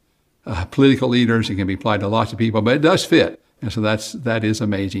applied to political leaders. It can be applied to lots of people, but it does fit. And so that is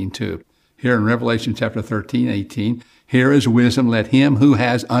amazing too. Here in Revelation chapter 13, 18, here is wisdom. Let him who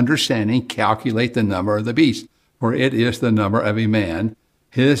has understanding calculate the number of the beast, for it is the number of a man.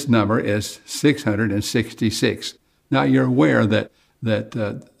 His number is 666. Now you're aware that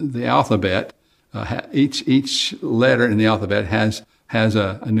the alphabet, each letter in the alphabet has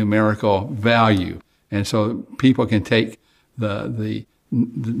a numerical value. And so people can take the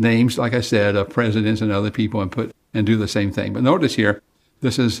names, like I said, of presidents and other people and do the same thing. But notice here,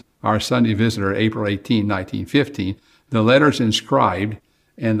 this is our Sunday visitor, April 18, 1915. The letters inscribed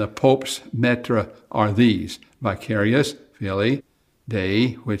in the Pope's metra are these: Vicarius Filii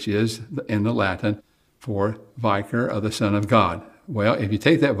Dei, which is in the Latin for Vicar of the Son of God. Well, if you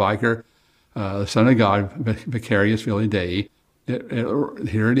take that Vicar, the Son of God, Vicarius Filii Dei,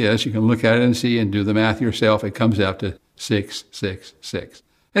 here it is. You can look at it and see and do the math yourself. It comes out to 666.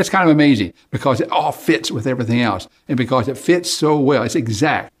 It's kind of amazing because it all fits with everything else. And because it fits so well, it's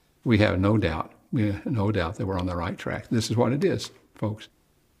exact. We have no doubt. We have no doubt that we're on the right track. This is what it is, folks.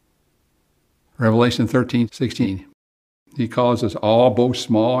 Revelation 13, 16. He calls us all, both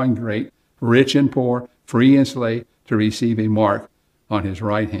small and great, rich and poor, free and slave, to receive a mark on his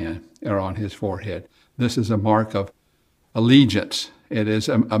right hand or on his forehead. This is a mark of allegiance. It is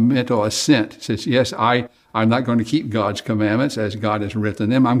a mental assent. It says, yes, I'm not going to keep God's commandments as God has written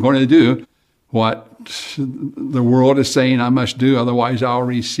them. I'm going to do what the world is saying I must do. Otherwise, I'll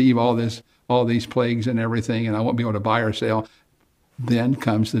receive all these plagues and everything, and I won't be able to buy or sell. Then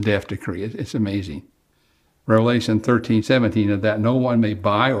comes the death decree. It's amazing. Revelation 13, 17, that no one may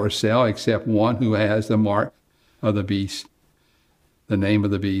buy or sell except one who has the mark of the beast, the name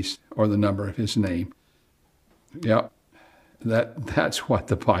of the beast, or the number of his name. Yep, that's what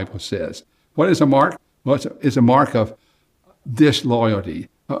the Bible says. What is a mark? Well, it's a mark of disloyalty.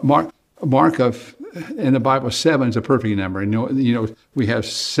 A mark of, in the Bible, 7 is a perfect number. You know, we have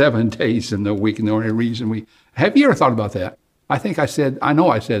 7 days in the week, and the only reason have you ever thought about that? I know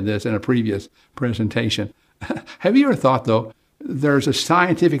I said this in a previous presentation. Have you ever thought, though, there's a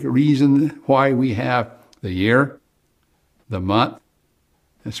scientific reason why we have the year, the month,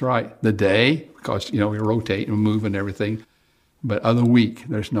 that's right, the day, because, we rotate and move and everything. But other week,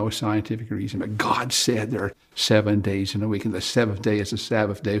 there's no scientific reason. But God said there are 7 days in a week, and the 7th day is the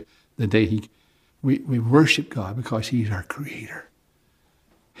Sabbath day, the day we worship God because he's our creator.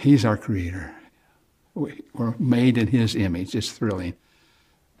 He's our creator. We're made in his image. It's thrilling.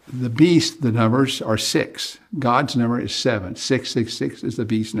 The beast, the numbers are 6. God's number is 7. 666 is the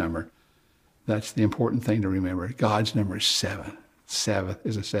beast number. That's the important thing to remember. God's number is 7. Sabbath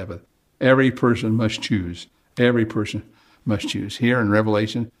is a Sabbath. Every person must choose. Every person must choose. Here in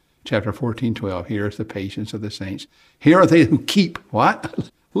Revelation chapter 14, 12, here is the patience of the saints. Here are they who keep, what?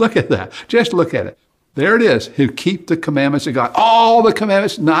 Look at that. Just look at it. There it is, who keep the commandments of God. All the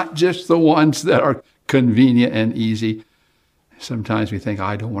commandments, not just the ones that are convenient and easy. Sometimes we think,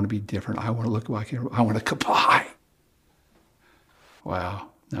 I don't want to be different. I want to look like I want to comply. Wow,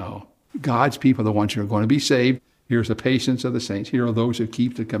 no. God's people are the ones who are going to be saved. Here's the patience of the saints. Here are those who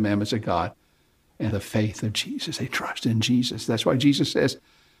keep the commandments of God and the faith of Jesus. They trust in Jesus. That's why Jesus says,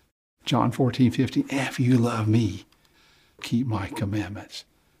 John 14, 15, if you love me, keep my commandments.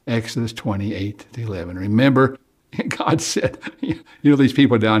 Exodus 28:11. Remember, God said, these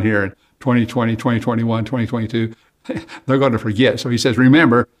people down here in 2020, 2021, 2022, they're going to forget. So he says,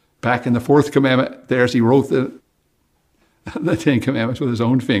 remember, back in the fourth commandment, he wrote the Ten Commandments with his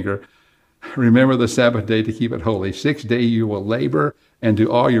own finger. Remember the Sabbath day to keep it holy. 6 days you will labor and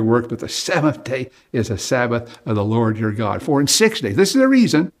do all your work, but the seventh day is a Sabbath of the Lord your God. For in 6 days, this is the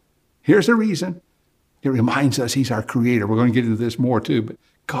reason. Here's the reason. It reminds us he's our creator. We're going to get into this more too, but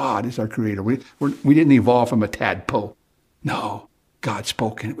God is our creator. We didn't evolve from a tadpole. No, God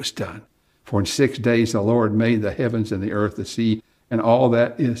spoke and it was done. For in 6 days the Lord made the heavens and the earth, the sea, and all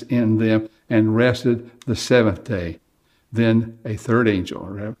that is in them, and rested the seventh day. Then a third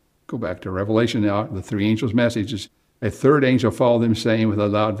angel, go back to Revelation now, the three angels' messages. A third angel followed them, saying with a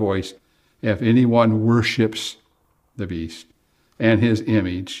loud voice, if anyone worships the beast and his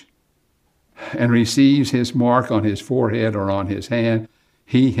image, and receives his mark on his forehead or on his hand,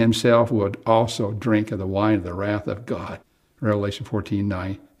 he himself would also drink of the wine of the wrath of God. Revelation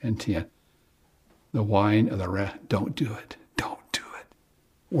 14:9 and 10. The wine of the wrath, don't do it. Don't do it.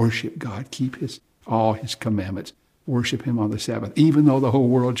 Worship God. Keep all his commandments. Worship him on the Sabbath, even though the whole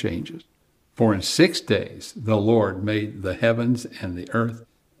world changes. For in 6 days the Lord made the heavens and the earth,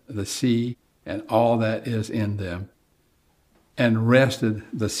 the sea, and all that is in them, and rested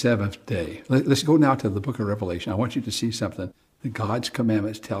the seventh day. Let's go now to the book of Revelation. I want you to see something that God's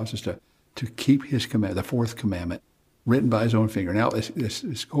commandments tells us to keep his command, the fourth commandment, written by his own finger. Now, let's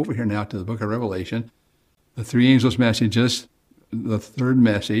go over here now to the book of Revelation. The three angels' messages, the third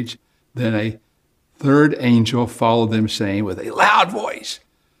message. Then a third angel followed them, saying with a loud voice,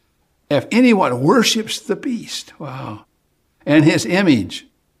 if anyone worships the beast, wow, and his image,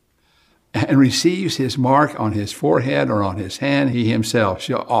 and receives his mark on his forehead or on his hand, he himself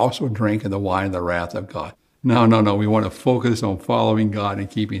shall also drink of the wine of the wrath of God. No. We want to focus on following God and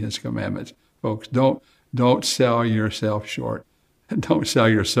keeping his commandments. Folks, don't sell yourself short. Don't sell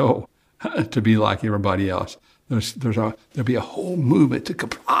your soul to be like everybody else. There'll be a whole movement to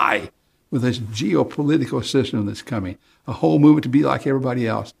comply with this geopolitical system that's coming. A whole movement to be like everybody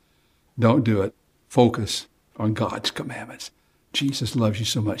else. Don't do it. Focus on God's commandments. Jesus loves you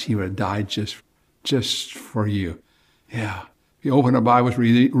so much, he would have died just for you. Yeah. If you open our Bibles,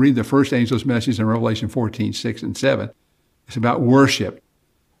 read the first angel's message in Revelation 14:6 and 7. It's about worship.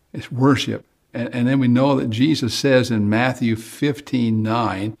 It's worship. And then we know that Jesus says in Matthew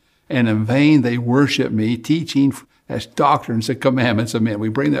 15:9, and in vain they worship me, teaching as doctrines the commandments of men. We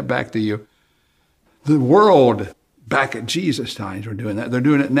bring that back to you. The world back at Jesus' times were doing that. They're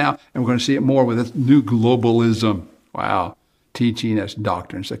doing it now, and we're going to see it more with this new globalism. Wow. Teaching as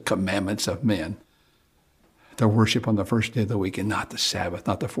doctrines the commandments of men. To worship on the first day of the week and not the Sabbath,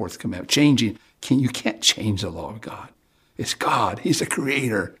 not the fourth commandment. You can't change the law of God. It's God. He's the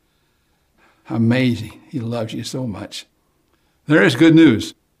creator. Amazing. He loves you so much. There is good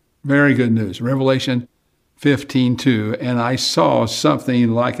news. Very good news. Revelation 15:2. And I saw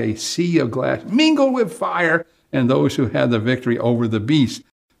something like a sea of glass mingled with fire, and those who had the victory over the beast.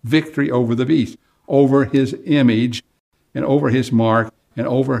 Victory over the beast. Over his image and over his mark and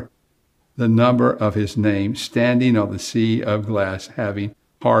over the number of his name, standing on the sea of glass, having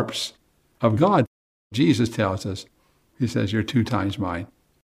harps of God. Jesus tells us, he says, you're 2 times mine.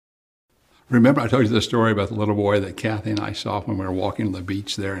 Remember I told you the story about the little boy that Kathy and I saw when we were walking on the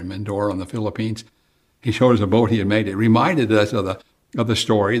beach there in Mindoro in the Philippines? He showed us a boat he had made. It reminded us of the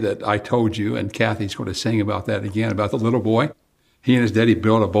story that I told you, and Kathy's going to sing about that again, about the little boy. He and his daddy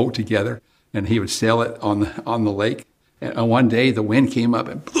built a boat together, and he would sail it on the lake. And one day the wind came up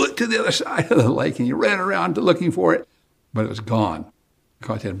and blew it to the other side of the lake, and he ran around looking for it, but it was gone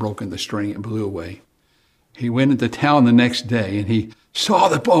because it had broken the string and blew away. He went into town the next day, and he saw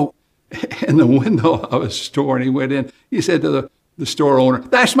the boat in the window of a store, and he went in. He said to the store owner,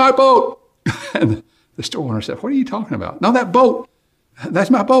 "That's my boat." And the store owner said, "What are you talking about?" "No, that boat.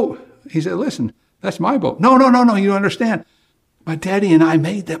 That's my boat." He said, "Listen, that's my boat." No, you don't understand. My daddy and I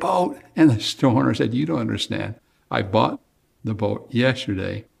made the boat." And the store owner said, "You don't understand. I bought the boat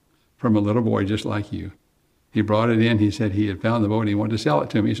yesterday from a little boy just like you. He brought it in. He said he had found the boat and he wanted to sell it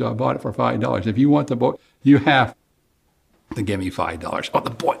to me, so I bought it for $5. If you want the boat, you have to give me $5. Oh, the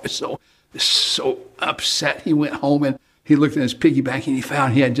boy was so upset. He went home and he looked in his piggy bank and he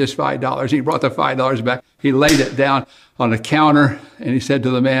found he had just $5. He brought the $5 back. He laid it down on the counter and he said to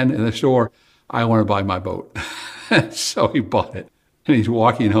the man in the store, "I want to buy my boat." So he bought it. And he's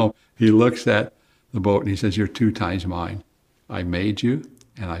walking home. He looks at the boat and he says, "You're 2 times mine. I made you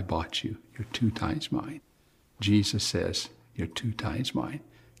and I bought you. You're 2 times mine." Jesus says, "You're 2 times mine."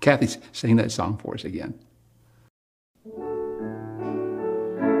 Kathy, sing that song for us again.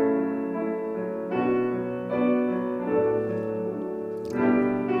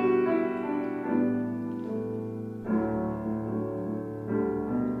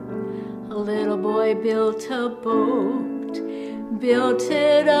 boy built a boat, built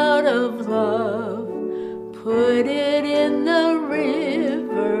it out of love, put it in the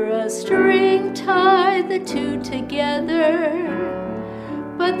river, a string tied the two together,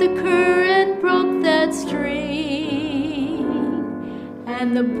 but the current broke that string,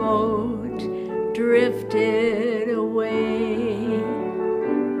 and the boat drifted away.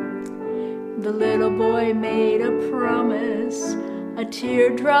 The little boy made a promise, a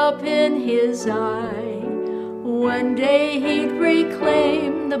teardrop in his eye. One day he'd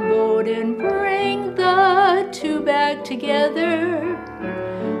reclaim the boat and bring the two back together.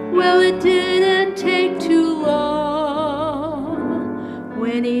 Well, it didn't take too long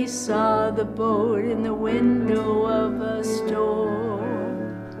when he saw the boat in the window of a store.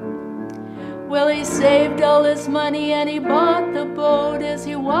 Well, he saved all his money and he bought the boat. As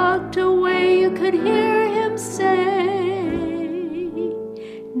he walked away, you could hear him say,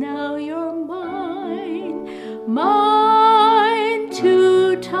 now you're mine, mine,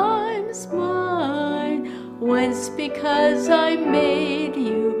 2 times mine. Once because I made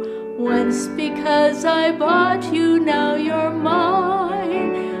you, once because I bought you. Now you're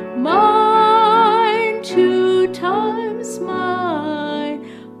mine, mine, 2 times mine.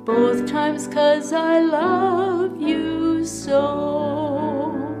 Both times 'cause I love you so.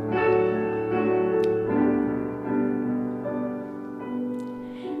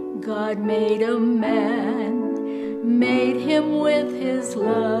 God made a man, made him with his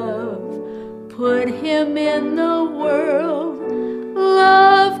love, put him in the world.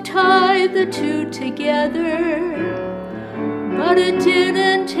 Love tied the two together, but it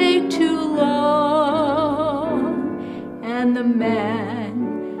didn't take too long, and the man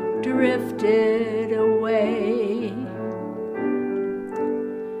drifted away.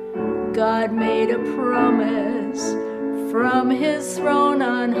 God made a promise from his throne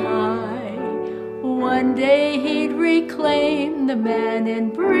on high. One day he'd reclaim the man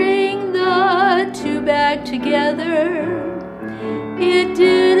and bring the two back together. It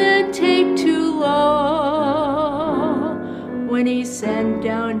didn't take too long when he sent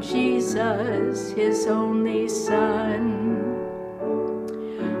down Jesus, his only son.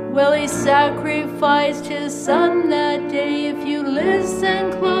 Well, he sacrificed his son that day. If you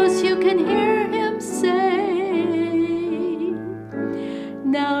listen close, you can hear him say,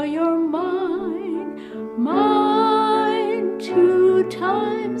 now you're mine, mine, 2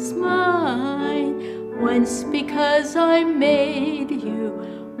 times mine. Once because I made you,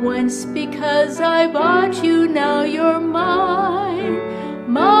 once because I bought you. Now you're mine,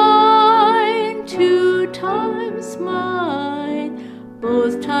 mine, 2 times mine.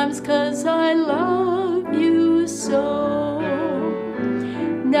 Both times 'cause I love you so.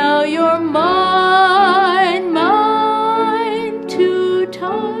 Now you're mine, mine, 2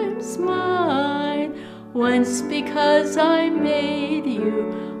 times mine. Once because I made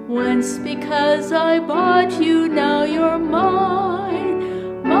you, once because I bought you. Now you're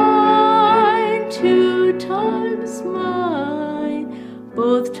mine, mine, 2 times mine.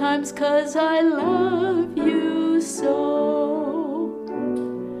 Both times 'cause I love you so.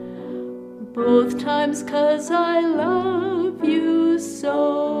 Both times 'cause I love you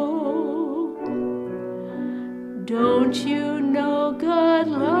so. Don't you know God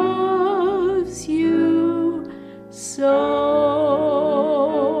loves you so?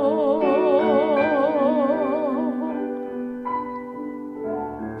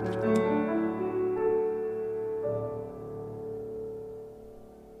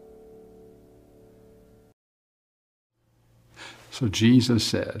 So Jesus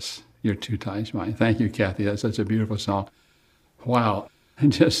says, you're 2 times mine. Thank you, Kathy. That's such a beautiful song. Wow,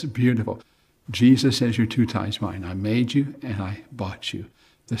 just beautiful. Jesus says you're 2 times mine. I made you and I bought you.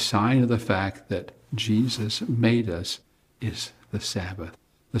 The sign of the fact that Jesus made us is the Sabbath.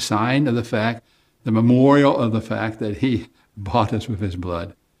 The sign of the fact, the memorial of the fact that he bought us with his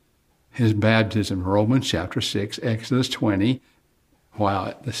blood. His baptism, Romans chapter 6, Exodus 20.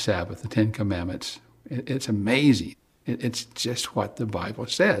 Wow, the Sabbath, the 10 Commandments. It's amazing. It's just what the Bible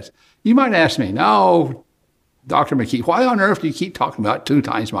says. You might ask me, no, Dr. McKee, why on earth do you keep talking about 2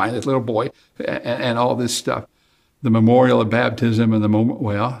 times mine, this little boy, and all this stuff? The memorial of baptism and the moment.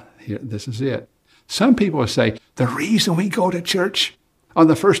 Well, here, this is it. Some people say, the reason we go to church on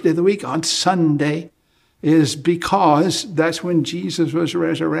the first day of the week, on Sunday, is because that's when Jesus was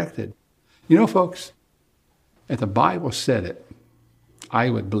resurrected. You know, folks, if the Bible said it,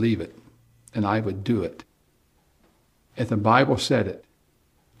 I would believe it, and I would do it. If the Bible said it,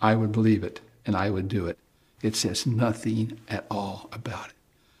 I would believe it, and I would do it. It says nothing at all about it.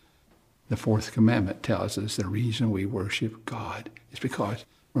 The 4th commandment tells us the reason we worship God is because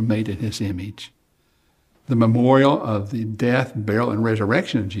we're made in his image. The memorial of the death, burial, and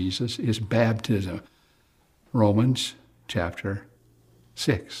resurrection of Jesus is baptism. Romans chapter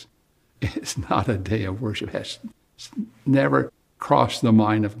 6. It's not a day of worship. It's never crossed the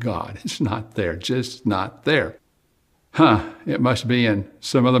mind of God. It's not there, just not there. It must be in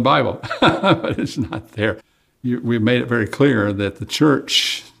some other Bible, but it's not there. We've made it very clear that the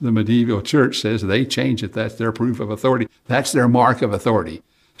church, the medieval church, says they change it. That's their proof of authority. That's their mark of authority.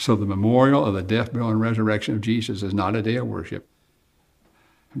 So the memorial of the death, burial, and resurrection of Jesus is not a day of worship,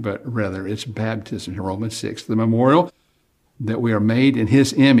 but rather it's baptism. Romans 6. The memorial that we are made in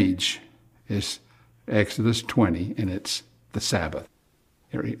his image is Exodus 20, and it's the Sabbath,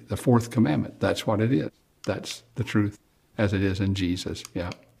 the fourth commandment. That's what it is. That's the truth as it is in Jesus. Yeah.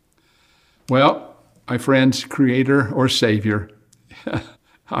 Well, my friends, Creator or Savior,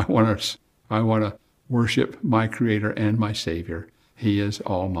 I want to worship my Creator and my Savior. He is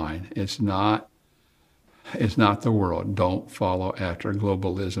all mine. It's not the world. Don't follow after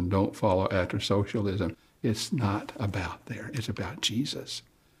globalism. Don't follow after socialism. It's not about there. It's about Jesus.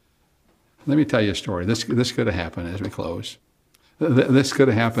 Let me tell you a story. This could have happened as we close. This could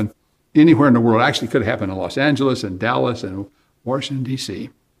have happened anywhere in the world. Actually, it could have happened in Los Angeles and Dallas and Washington, D.C.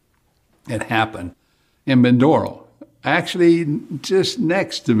 It happened in Mindoro. Actually, just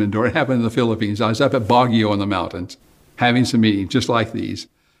next to Mindoro. It happened in the Philippines. I was up at Baguio in the mountains having some meetings just like these.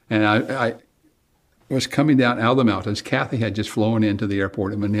 And I was coming down out of the mountains. Kathy had just flown into the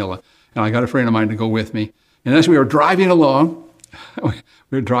airport in Manila. And I got a friend of mine to go with me. And as we were driving along, and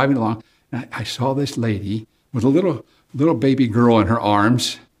I saw this lady with a little baby girl in her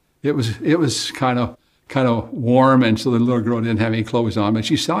arms. It was kind of warm, and so the little girl didn't have any clothes on, but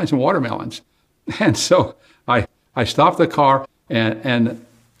she's selling some watermelons. And so I stopped the car and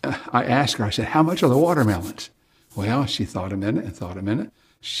I asked her, I said, how much are the watermelons? Well, she thought a minute.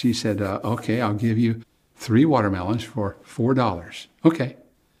 She said, okay, I'll give you 3 watermelons for $4. Okay.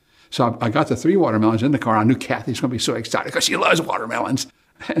 So I got the 3 watermelons in the car. I knew Kathy's going to be so excited because she loves watermelons.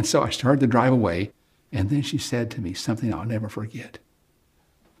 And so I started to drive away. And then she said to me something I'll never forget.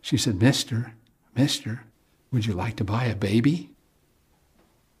 She said, Mister, would you like to buy a baby?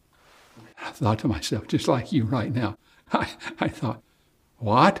 I thought to myself, just like you right now, I thought,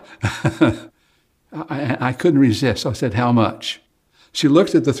 what? I couldn't resist. So I said, how much? She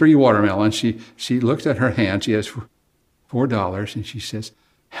looked at the 3 watermelons. She looked at her hand. She has $4, and she says,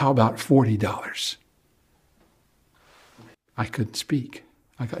 how about $40? I couldn't speak.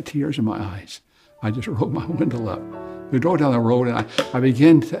 I got tears in my eyes. I just rolled my window up. We drove down the road, and I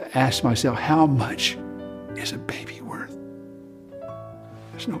began to ask myself, how much is a baby worth?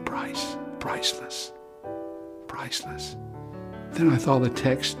 There's no price. Priceless. Priceless. Then I thought the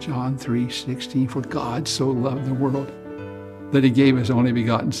text, John 3:16, for God so loved the world that he gave his only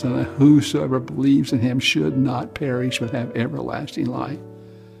begotten Son, that whosoever believes in him should not perish but have everlasting life.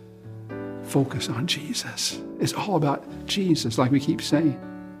 Focus on Jesus. It's all about Jesus, like we keep saying.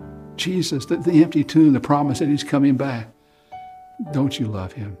 Jesus, the empty tomb, the promise that he's coming back. Don't you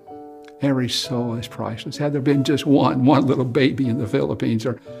love him? Every soul is priceless. Had there been just one little baby in the Philippines,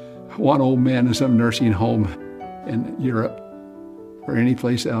 or one old man in some nursing home in Europe, or any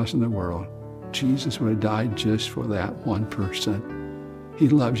place else in the world, Jesus would have died just for that one person. He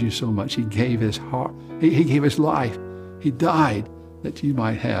loves you so much. He gave his heart. He gave his life. He died that you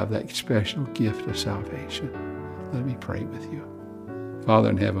might have that special gift of salvation. Let me pray with you.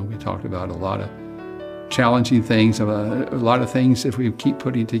 Father in heaven, we talked about a lot of challenging things, a lot of things that we keep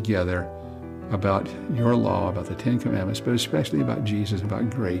putting together about your law, about the 10 Commandments, but especially about Jesus,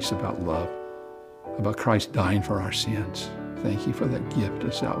 about grace, about love, about Christ dying for our sins. Thank you for that gift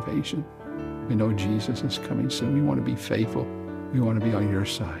of salvation. We know Jesus is coming soon. We want to be faithful. We want to be on your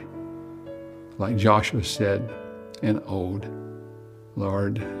side. Like Joshua said in Ode,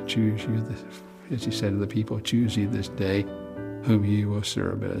 Lord, choose you, as he said to the people, choose you this day whom you will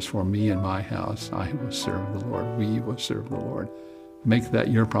serve. But as for me and my house, I will serve the Lord. We will serve the Lord. Make that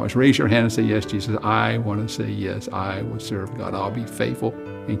your promise. Raise your hand and say, yes, Jesus, I want to say yes. I will serve God. I'll be faithful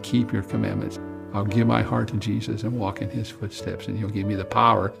and keep your commandments. I'll give my heart to Jesus and walk in his footsteps, and he'll give me the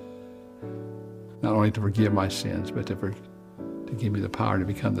power not only to forgive my sins, but to give me the power to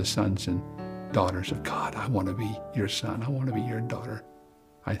become the sons and daughters of God. I want to be your son. I want to be your daughter.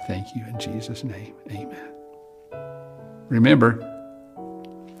 I thank you in Jesus' name. Amen. Remember,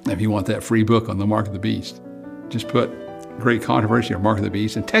 if you want that free book on the Mark of the Beast, just put Great Controversy or Mark of the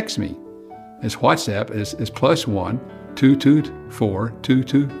Beast and text me. It's WhatsApp is +1 224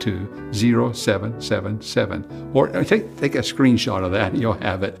 222 0777. Or take a screenshot of that and you'll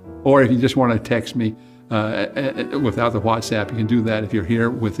have it. Or if you just want to text me without the WhatsApp, you can do that if you're here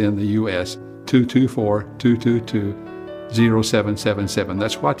within the U.S. 224-222-0777.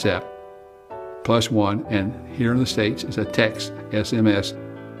 That's WhatsApp, +1. And here in the States, it's a text, SMS,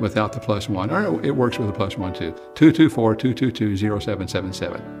 without the +1. Or it works with the +1 too.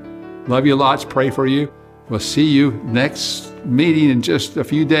 224-222-0777. Love you lots. Pray for you. We'll see you next meeting in just a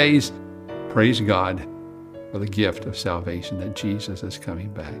few days. Praise God for the gift of salvation that Jesus is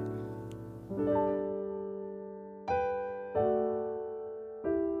coming back.